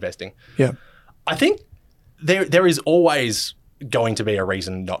time to be investing? Yeah. I think there is always going to be a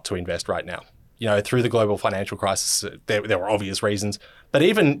reason not to invest right now. Through the global financial crisis, there were obvious reasons. But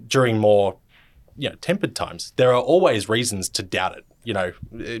even during more tempered times, there are always reasons to doubt it.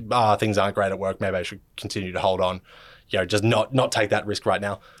 Things aren't great at work. Maybe I should continue to hold on. Just not take that risk right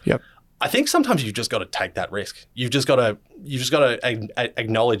now. Yep. I think sometimes you've just got to take that risk. You've just got to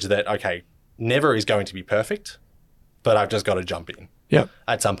acknowledge that, okay, never is going to be perfect, but I've just got to jump in. Yep.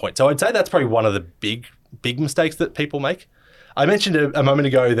 At some point. So I'd say that's probably one of the big mistakes that people make. I mentioned a moment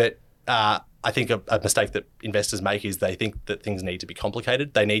ago that I think a mistake that investors make is they think that things need to be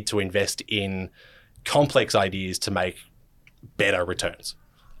complicated. They need to invest in complex ideas to make better returns.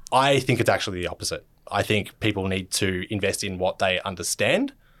 I think it's actually the opposite. I think people need to invest in what they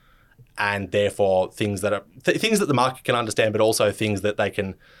understand, and therefore things that the market can understand, but also things that they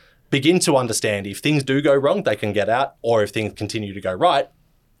can begin to understand. If things do go wrong, they can get out, or if things continue to go right,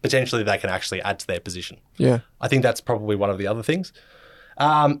 potentially they can actually add to their position. Yeah. I think that's probably one of the other things.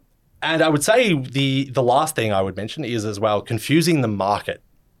 And I would say the last thing I would mention is as well confusing the market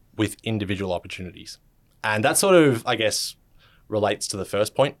with individual opportunities. And that sort of, I guess, relates to the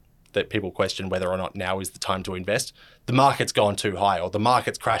first point that people question whether or not now is the time to invest. The market's gone too high or the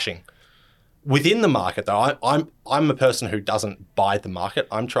market's crashing. Within the market, though, I'm a person who doesn't buy the market.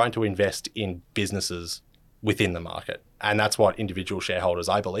 I'm trying to invest in businesses within the market. And that's what individual shareholders,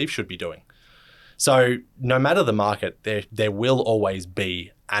 I believe, should be doing. So no matter the market, there will always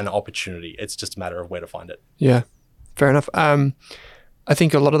be an opportunity. It's just a matter of where to find it. Yeah, fair enough. I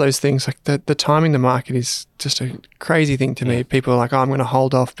think a lot of those things, like the timing the market is just a crazy thing to me. People are like, oh, I'm going to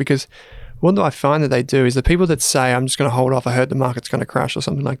hold off, because what do I find that they do is the people that say, I'm just going to hold off, I heard the market's going to crash or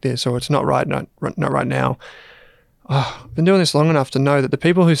something like this, or it's not right now. Oh, I've been doing this long enough to know that the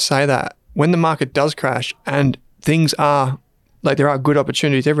people who say that, when the market does crash and things are, like there are good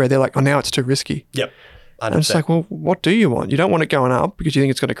opportunities everywhere, they're like, oh, now it's too risky. Yep. 100%. I'm just like, well, what do you want? You don't want it going up because you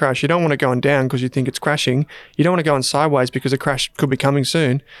think it's going to crash. You don't want it going down because you think it's crashing. You don't want it going sideways because a crash could be coming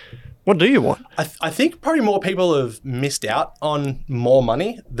soon. What do you want? I think probably more people have missed out on more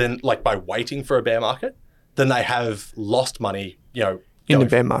money than, like, by waiting for a bear market, than they have lost money, in the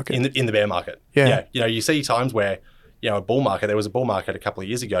bear market. In the bear market. Yeah. You see times where, a bull market, there was a bull market a couple of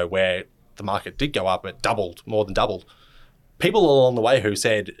years ago where the market did go up, it doubled, more than doubled. People along the way who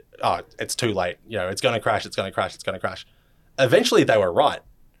said, oh, it's too late, it's going to crash, it's going to crash, it's going to crash. Eventually they were right.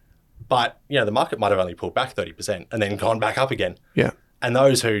 But, the market might have only pulled back 30% and then gone back up again. Yeah. And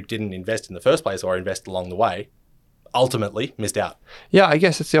those who didn't invest in the first place or invest along the way ultimately missed out. Yeah, I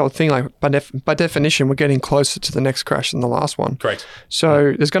guess it's the old thing, like by definition, we're getting closer to the next crash than the last one. Correct.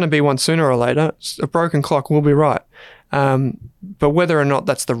 So there's going to be one sooner or later. A broken clock will be right. But whether or not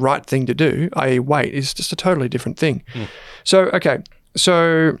that's the right thing to do, i.e. wait, is just a totally different thing. So I've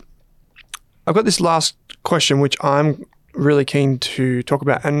got this last question, which I'm really keen to talk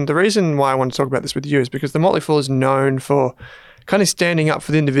about. And the reason why I want to talk about this with you is because the Motley Fool is known for kind of standing up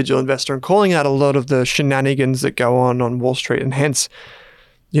for the individual investor and calling out a lot of the shenanigans that go on Wall Street, and hence,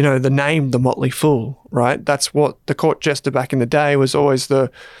 the name the Motley Fool, right? That's what the court jester back in the day was, always the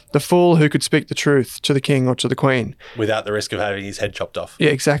fool who could speak the truth to the king or to the queen. Without the risk of having his head chopped off.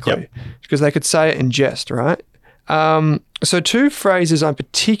 Yeah, exactly. Because they could say it in jest, right? So two phrases I'm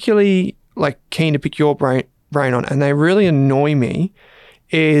particularly keen to pick your brain on, and they really annoy me,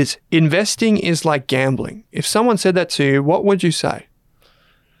 is investing is like gambling. If someone said that to you, what would you say?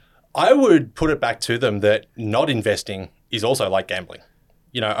 I would put it back to them that not investing is also like gambling.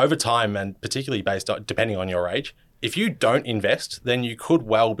 Over time, and particularly depending on your age, if you don't invest, then you could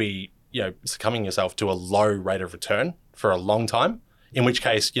well be, succumbing yourself to a low rate of return for a long time. In which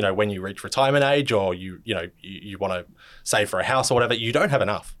case, when you reach retirement age, or you want to save for a house or whatever, you don't have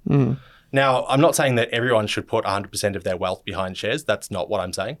enough. Now, I'm not saying that everyone should put 100% of their wealth behind shares. That's not what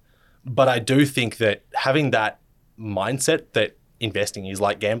I'm saying. But I do think that having that mindset that investing is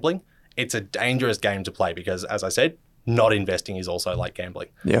like gambling, it's a dangerous game to play, because, as I said, not investing is also like gambling.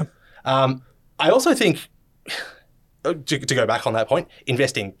 Yeah. I also think, to go back on that point,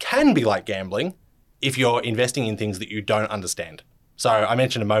 investing can be like gambling if you're investing in things that you don't understand. So I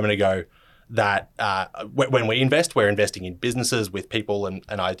mentioned a moment ago that when we invest, we're investing in businesses with people and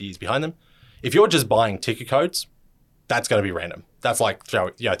ideas behind them. If you're just buying ticker codes, that's going to be random. That's like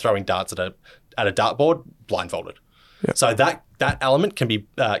throwing darts at a dartboard blindfolded. Yep. So that element can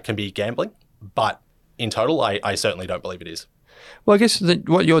be gambling, but in total, I certainly don't believe it is. Well, I guess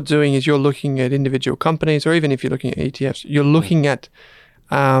what you're doing is you're looking at individual companies, or even if you're looking at ETFs, you're looking at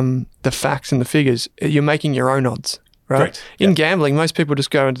the facts and the figures. You're making your own odds, right? Correct. In gambling, most people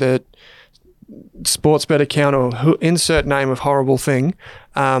just go into the sports bet account or insert name of horrible thing,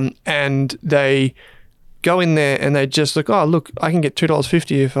 and they go in there and they just look, oh, look, I can get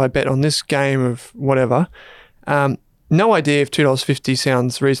 $2.50 if I bet on this game of whatever. No idea if $2.50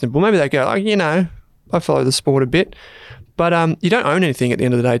 sounds reasonable. Maybe they go, I follow the sport a bit. But you don't own anything at the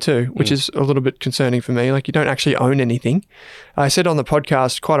end of the day too, which is a little bit concerning for me. Like, you don't actually own anything. I said on the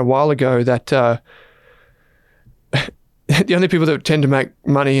podcast quite a while ago that the only people that tend to make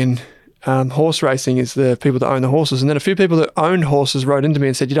money in horse racing is the people that own the horses. And then a few people that owned horses wrote into me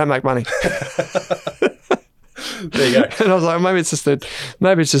and said, you don't make money. There you go. And I was like, maybe it's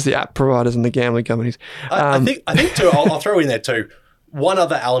just the app providers and the gambling companies. I think too, I'll throw in there too, one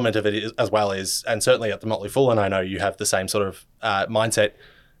other element of it as well is, and certainly at the Motley Fool, and I know you have the same sort of mindset,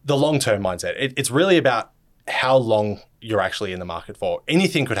 the long-term mindset. It's really about how long you're actually in the market for.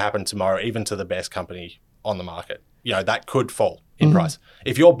 Anything could happen tomorrow, even to the best company on the market. That could fall in price.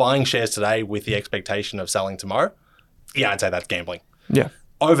 If you're buying shares today with the expectation of selling tomorrow, I'd say that's gambling. Yeah.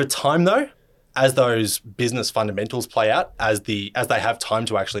 Over time though, as those business fundamentals play out, as they have time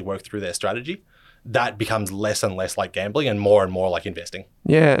to actually work through their strategy, that becomes less and less like gambling and more like investing.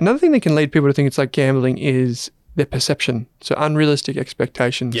 Yeah. Another thing that can lead people to think it's like gambling is their perception. So unrealistic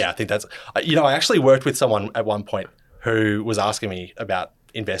expectations. Yeah, I think that's, I actually worked with someone at one point who was asking me about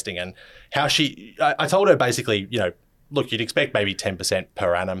investing and how I told her basically, look, you'd expect maybe 10%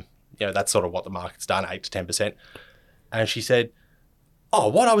 per annum, that's sort of what the market's done, 8 to 10%. And she said, oh,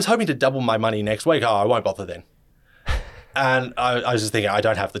 what? I was hoping to double my money next week. Oh, I won't bother then. And I was just thinking, I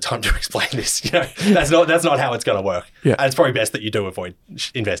don't have the time to explain this. That's not how it's going to work. Yeah. And it's probably best that you do avoid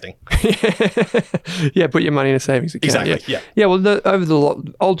investing. Yeah, put your money in a savings account. Exactly. Yeah. Yeah. Well, over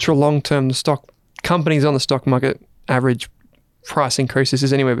the ultra long term, the stock companies on the stock market average price increases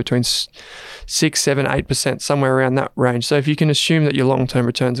is anywhere between 6, 7, 8%, somewhere around that range. So if you can assume that your long term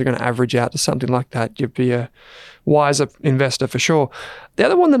returns are going to average out to something like that, you'd be a wiser investor for sure. The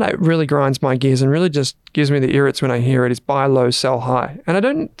other one that really grinds my gears and really just gives me the irrits when I hear it is buy low, sell high. And I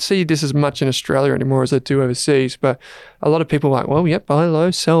don't see this as much in Australia anymore as I do overseas, but a lot of people are like, well, yep, buy low,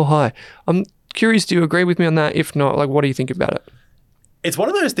 sell high. I'm curious, do you agree with me on that? If not, what do you think about it? It's one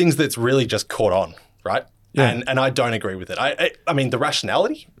of those things that's really just caught on, right? Yeah. And I don't agree with it. I mean, the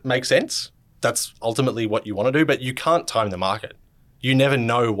rationality makes sense. That's ultimately what you want to do, but you can't time the market. You never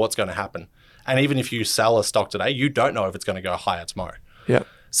know what's going to happen. And even if you sell a stock today, you don't know if it's going to go higher tomorrow. Yeah.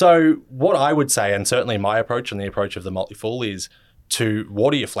 So what I would say, and certainly my approach and the approach of the multi-fool, is to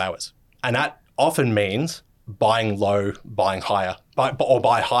water your flowers. And that often means buying low, buying higher, or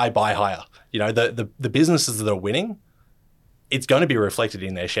buy high, buy higher. The businesses that are winning, it's going to be reflected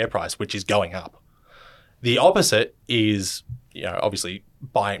in their share price, which is going up. The opposite is, obviously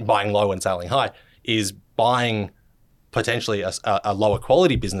buying low and selling high, is buying potentially a lower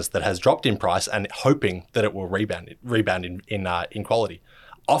quality business that has dropped in price and hoping that it will rebound in quality.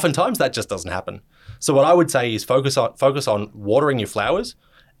 Oftentimes that just doesn't happen. So what I would say is focus on watering your flowers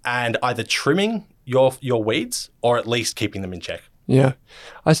and either trimming your weeds or at least keeping them in check. Yeah,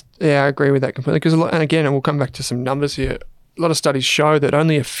 I agree with that completely. And again, we'll come back to some numbers here. A lot of studies show that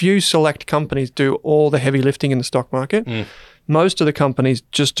only a few select companies do all the heavy lifting in the stock market. Most of the companies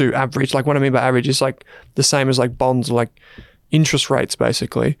just do average. Like what I mean by average is like the same as like bonds, like interest rates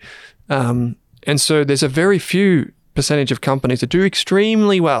basically. And so there's a very few percentage of companies that do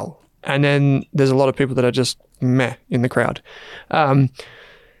extremely well. And then there's a lot of people that are just meh in the crowd. And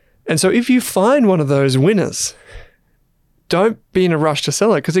so if you find one of those winners, don't be in a rush to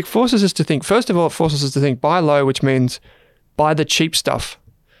sell it because it forces us to think, first of all, it forces us to think buy low, which means buy the cheap stuff.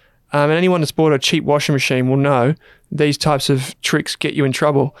 And anyone that's bought a cheap washing machine will know these types of tricks get you in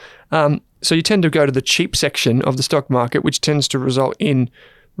trouble. So you tend to go to the cheap section of the stock market, which tends to result in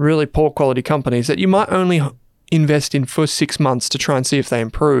really poor quality companies that you might only invest in for 6 months to try and see if they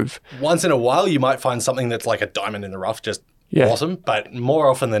improve. Once in a while, you might find something that's like a diamond in the rough, just awesome. But more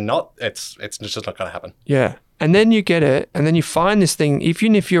often than not, it's just not going to happen. Yeah. And then you get it, and then you find this thing,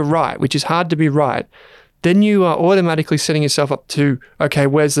 even if you're right, which is hard to be right, then you are automatically setting yourself up to, okay,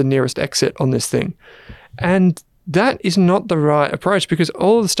 where's the nearest exit on this thing? And that is not the right approach because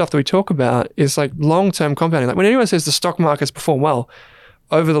all of the stuff that we talk about is like long-term compounding. Like when anyone says the stock market's performed well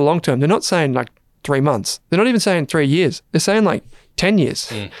over the long term, they're not saying like 3 months. They're not even saying 3 years. They're saying like 10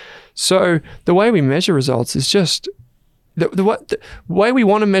 years. So the way we measure results is just the way we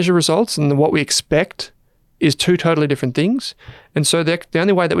want to measure results and what we expect is two totally different things. And so the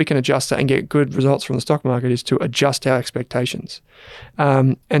only way that we can adjust that and get good results from the stock market is to adjust our expectations.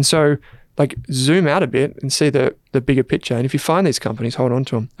 And so like zoom out a bit and see the bigger picture. And if you find these companies, hold on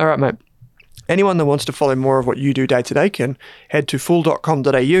to them. All right, mate. Anyone that wants to follow more of what you do day to day can head to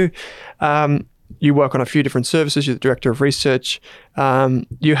fool.com.au. You work on a few different services. You're the director of research.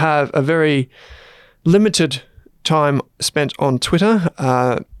 You have a very limited time spent on Twitter,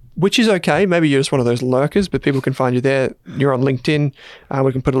 which is okay. Maybe you're just one of those lurkers, but people can find you there. You're on LinkedIn.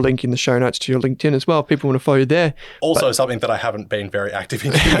 We can put a link in the show notes to your LinkedIn as well. People want to follow you there. Also, something that I haven't been very active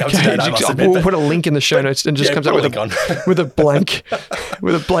in keeping up to date, I must admit. We'll put a link in the show notes and just comes up with a blank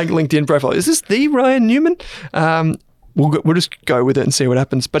LinkedIn profile. Is this the Ryan Newman? We'll just go with it and see what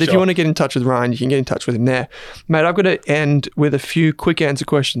happens. But if you want to get in touch with Ryan, you can get in touch with him there. Mate, I've got to end with a few quick answer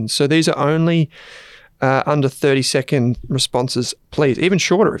questions. So these are only under 30-second responses, please. Even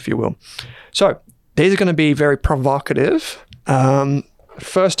shorter, if you will. So these are going to be very provocative.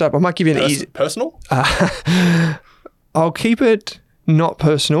 First up, I might give you an easy... Personal? I'll keep it not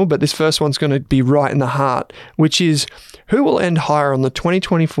personal, but this first one's going to be right in the heart, which is, who will end higher on the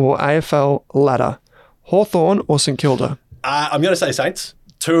 2024 AFL ladder? Hawthorn or St Kilda? I'm going to say Saints.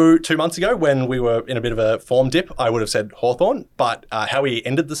 Two months ago, when we were in a bit of a form dip, I would have said Hawthorn. But how we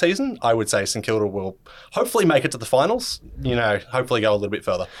ended the season, I would say St Kilda will hopefully make it to the finals. Hopefully go a little bit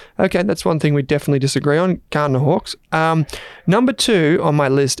further. Okay, that's one thing we definitely disagree on. Cardinal Hawks. Number 2 on my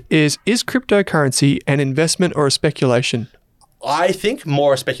list is cryptocurrency an investment or a speculation? I think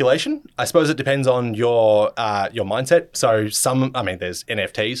more speculation. I suppose it depends on your mindset. So there's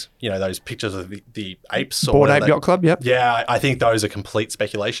NFTs, those pictures of the apes. Bored Ape Yacht Club, yep. Yeah, I think those are complete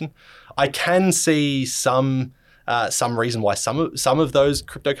speculation. I can see some reason why some of those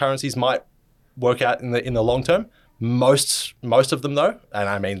cryptocurrencies might work out in the long term. Most of them, though, and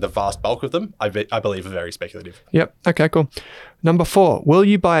I mean the vast bulk of them, I believe are very speculative. Yep. Okay, cool. Number 4, will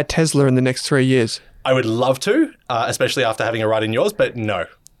you buy a Tesla in the next 3 years? I would love to, especially after having a ride in yours, but no.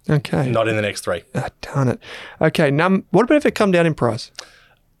 Okay. Not in the next 3. Darn it. Okay, what about if it come down in price?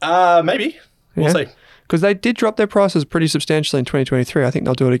 Maybe. We'll see. Because they did drop their prices pretty substantially in 2023. I think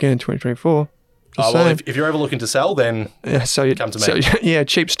they'll do it again in 2024. If you're ever looking to sell, then come to me. So,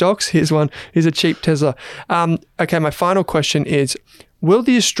 cheap stocks. Here's one. Here's a cheap Tesla. Okay, my final question is, will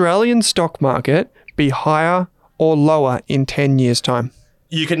the Australian stock market be higher or lower in 10 years' time?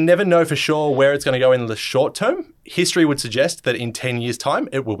 You can never know for sure where it's going to go in the short term. History would suggest that in 10 years' time,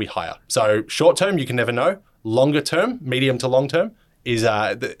 it will be higher. So short term, you can never know. Longer term, medium to long term, is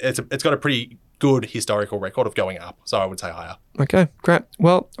it's got a pretty good historical record of going up. So I would say higher. Okay, great.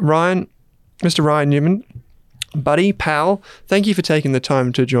 Well, Mr. Ryan Newman, buddy, pal, thank you for taking the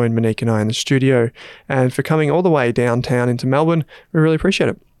time to join Monique and I in the studio and for coming all the way downtown into Melbourne. We really appreciate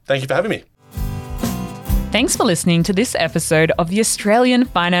it. Thank you for having me. Thanks for listening to this episode of the Australian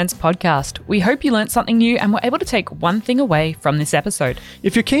Finance Podcast. We hope you learnt something new and were able to take one thing away from this episode.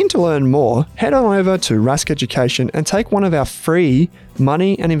 If you're keen to learn more, head on over to Rask Education and take one of our free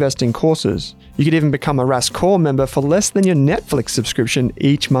money and investing courses. You could even become a Rask Core member for less than your Netflix subscription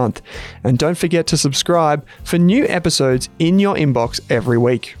each month. And don't forget to subscribe for new episodes in your inbox every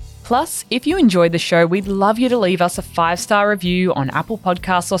week. Plus, if you enjoyed the show, we'd love you to leave us a 5-star review on Apple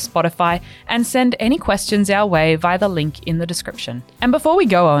Podcasts or Spotify and send any questions our way via the link in the description. And before we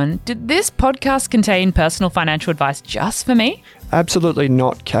go on, did this podcast contain personal financial advice just for me? Absolutely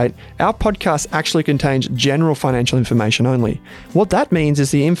not, Kate. Our podcast actually contains general financial information only. What that means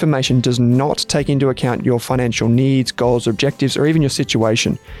is the information does not take into account your financial needs, goals, objectives, or even your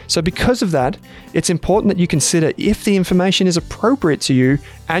situation. So because of that, it's important that you consider if the information is appropriate to you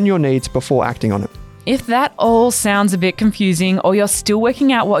and your needs before acting on it. If that all sounds a bit confusing or you're still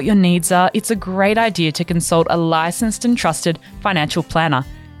working out what your needs are, it's a great idea to consult a licensed and trusted financial planner.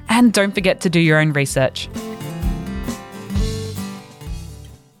 And don't forget to do your own research.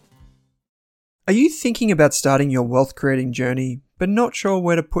 Are you thinking about starting your wealth creating journey, but not sure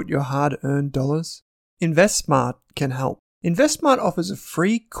where to put your hard-earned dollars? InvestSmart can help. InvestSmart offers a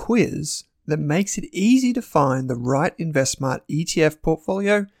free quiz that makes it easy to find the right InvestSmart ETF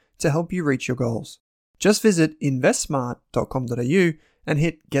portfolio to help you reach your goals. Just visit investsmart.com.au and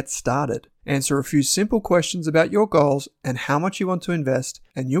hit Get Started. Answer a few simple questions about your goals and how much you want to invest,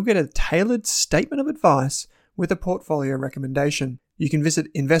 and you'll get a tailored statement of advice with a portfolio recommendation. You can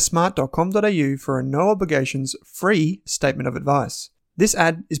visit investsmart.com.au for a no obligations free statement of advice. This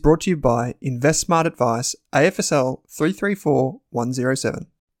ad is brought to you by InvestSmart Advice, AFSL 334107.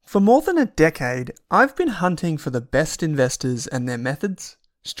 For more than a decade, I've been hunting for the best investors and their methods,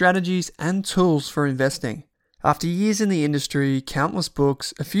 strategies, and tools for investing. After years in the industry, countless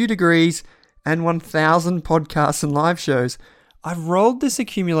books, a few degrees, and 1,000 podcasts and live shows, I've rolled this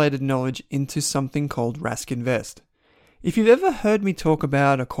accumulated knowledge into something called Rask Invest. If you've ever heard me talk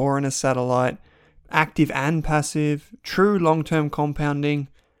about a core and a satellite, active and passive, true long-term compounding,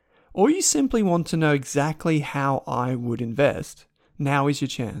 or you simply want to know exactly how I would invest, now is your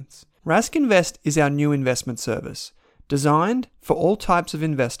chance. Rask Invest is our new investment service, designed for all types of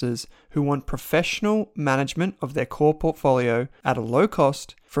investors who want professional management of their core portfolio at a low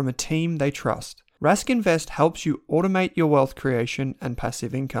cost from a team they trust. Rask Invest helps you automate your wealth creation and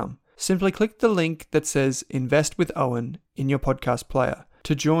passive income. Simply click the link that says Invest with Owen in your podcast player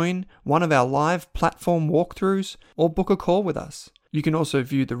to join one of our live platform walkthroughs or book a call with us. You can also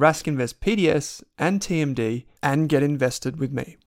view the Rask Invest PDS and TMD and get invested with me.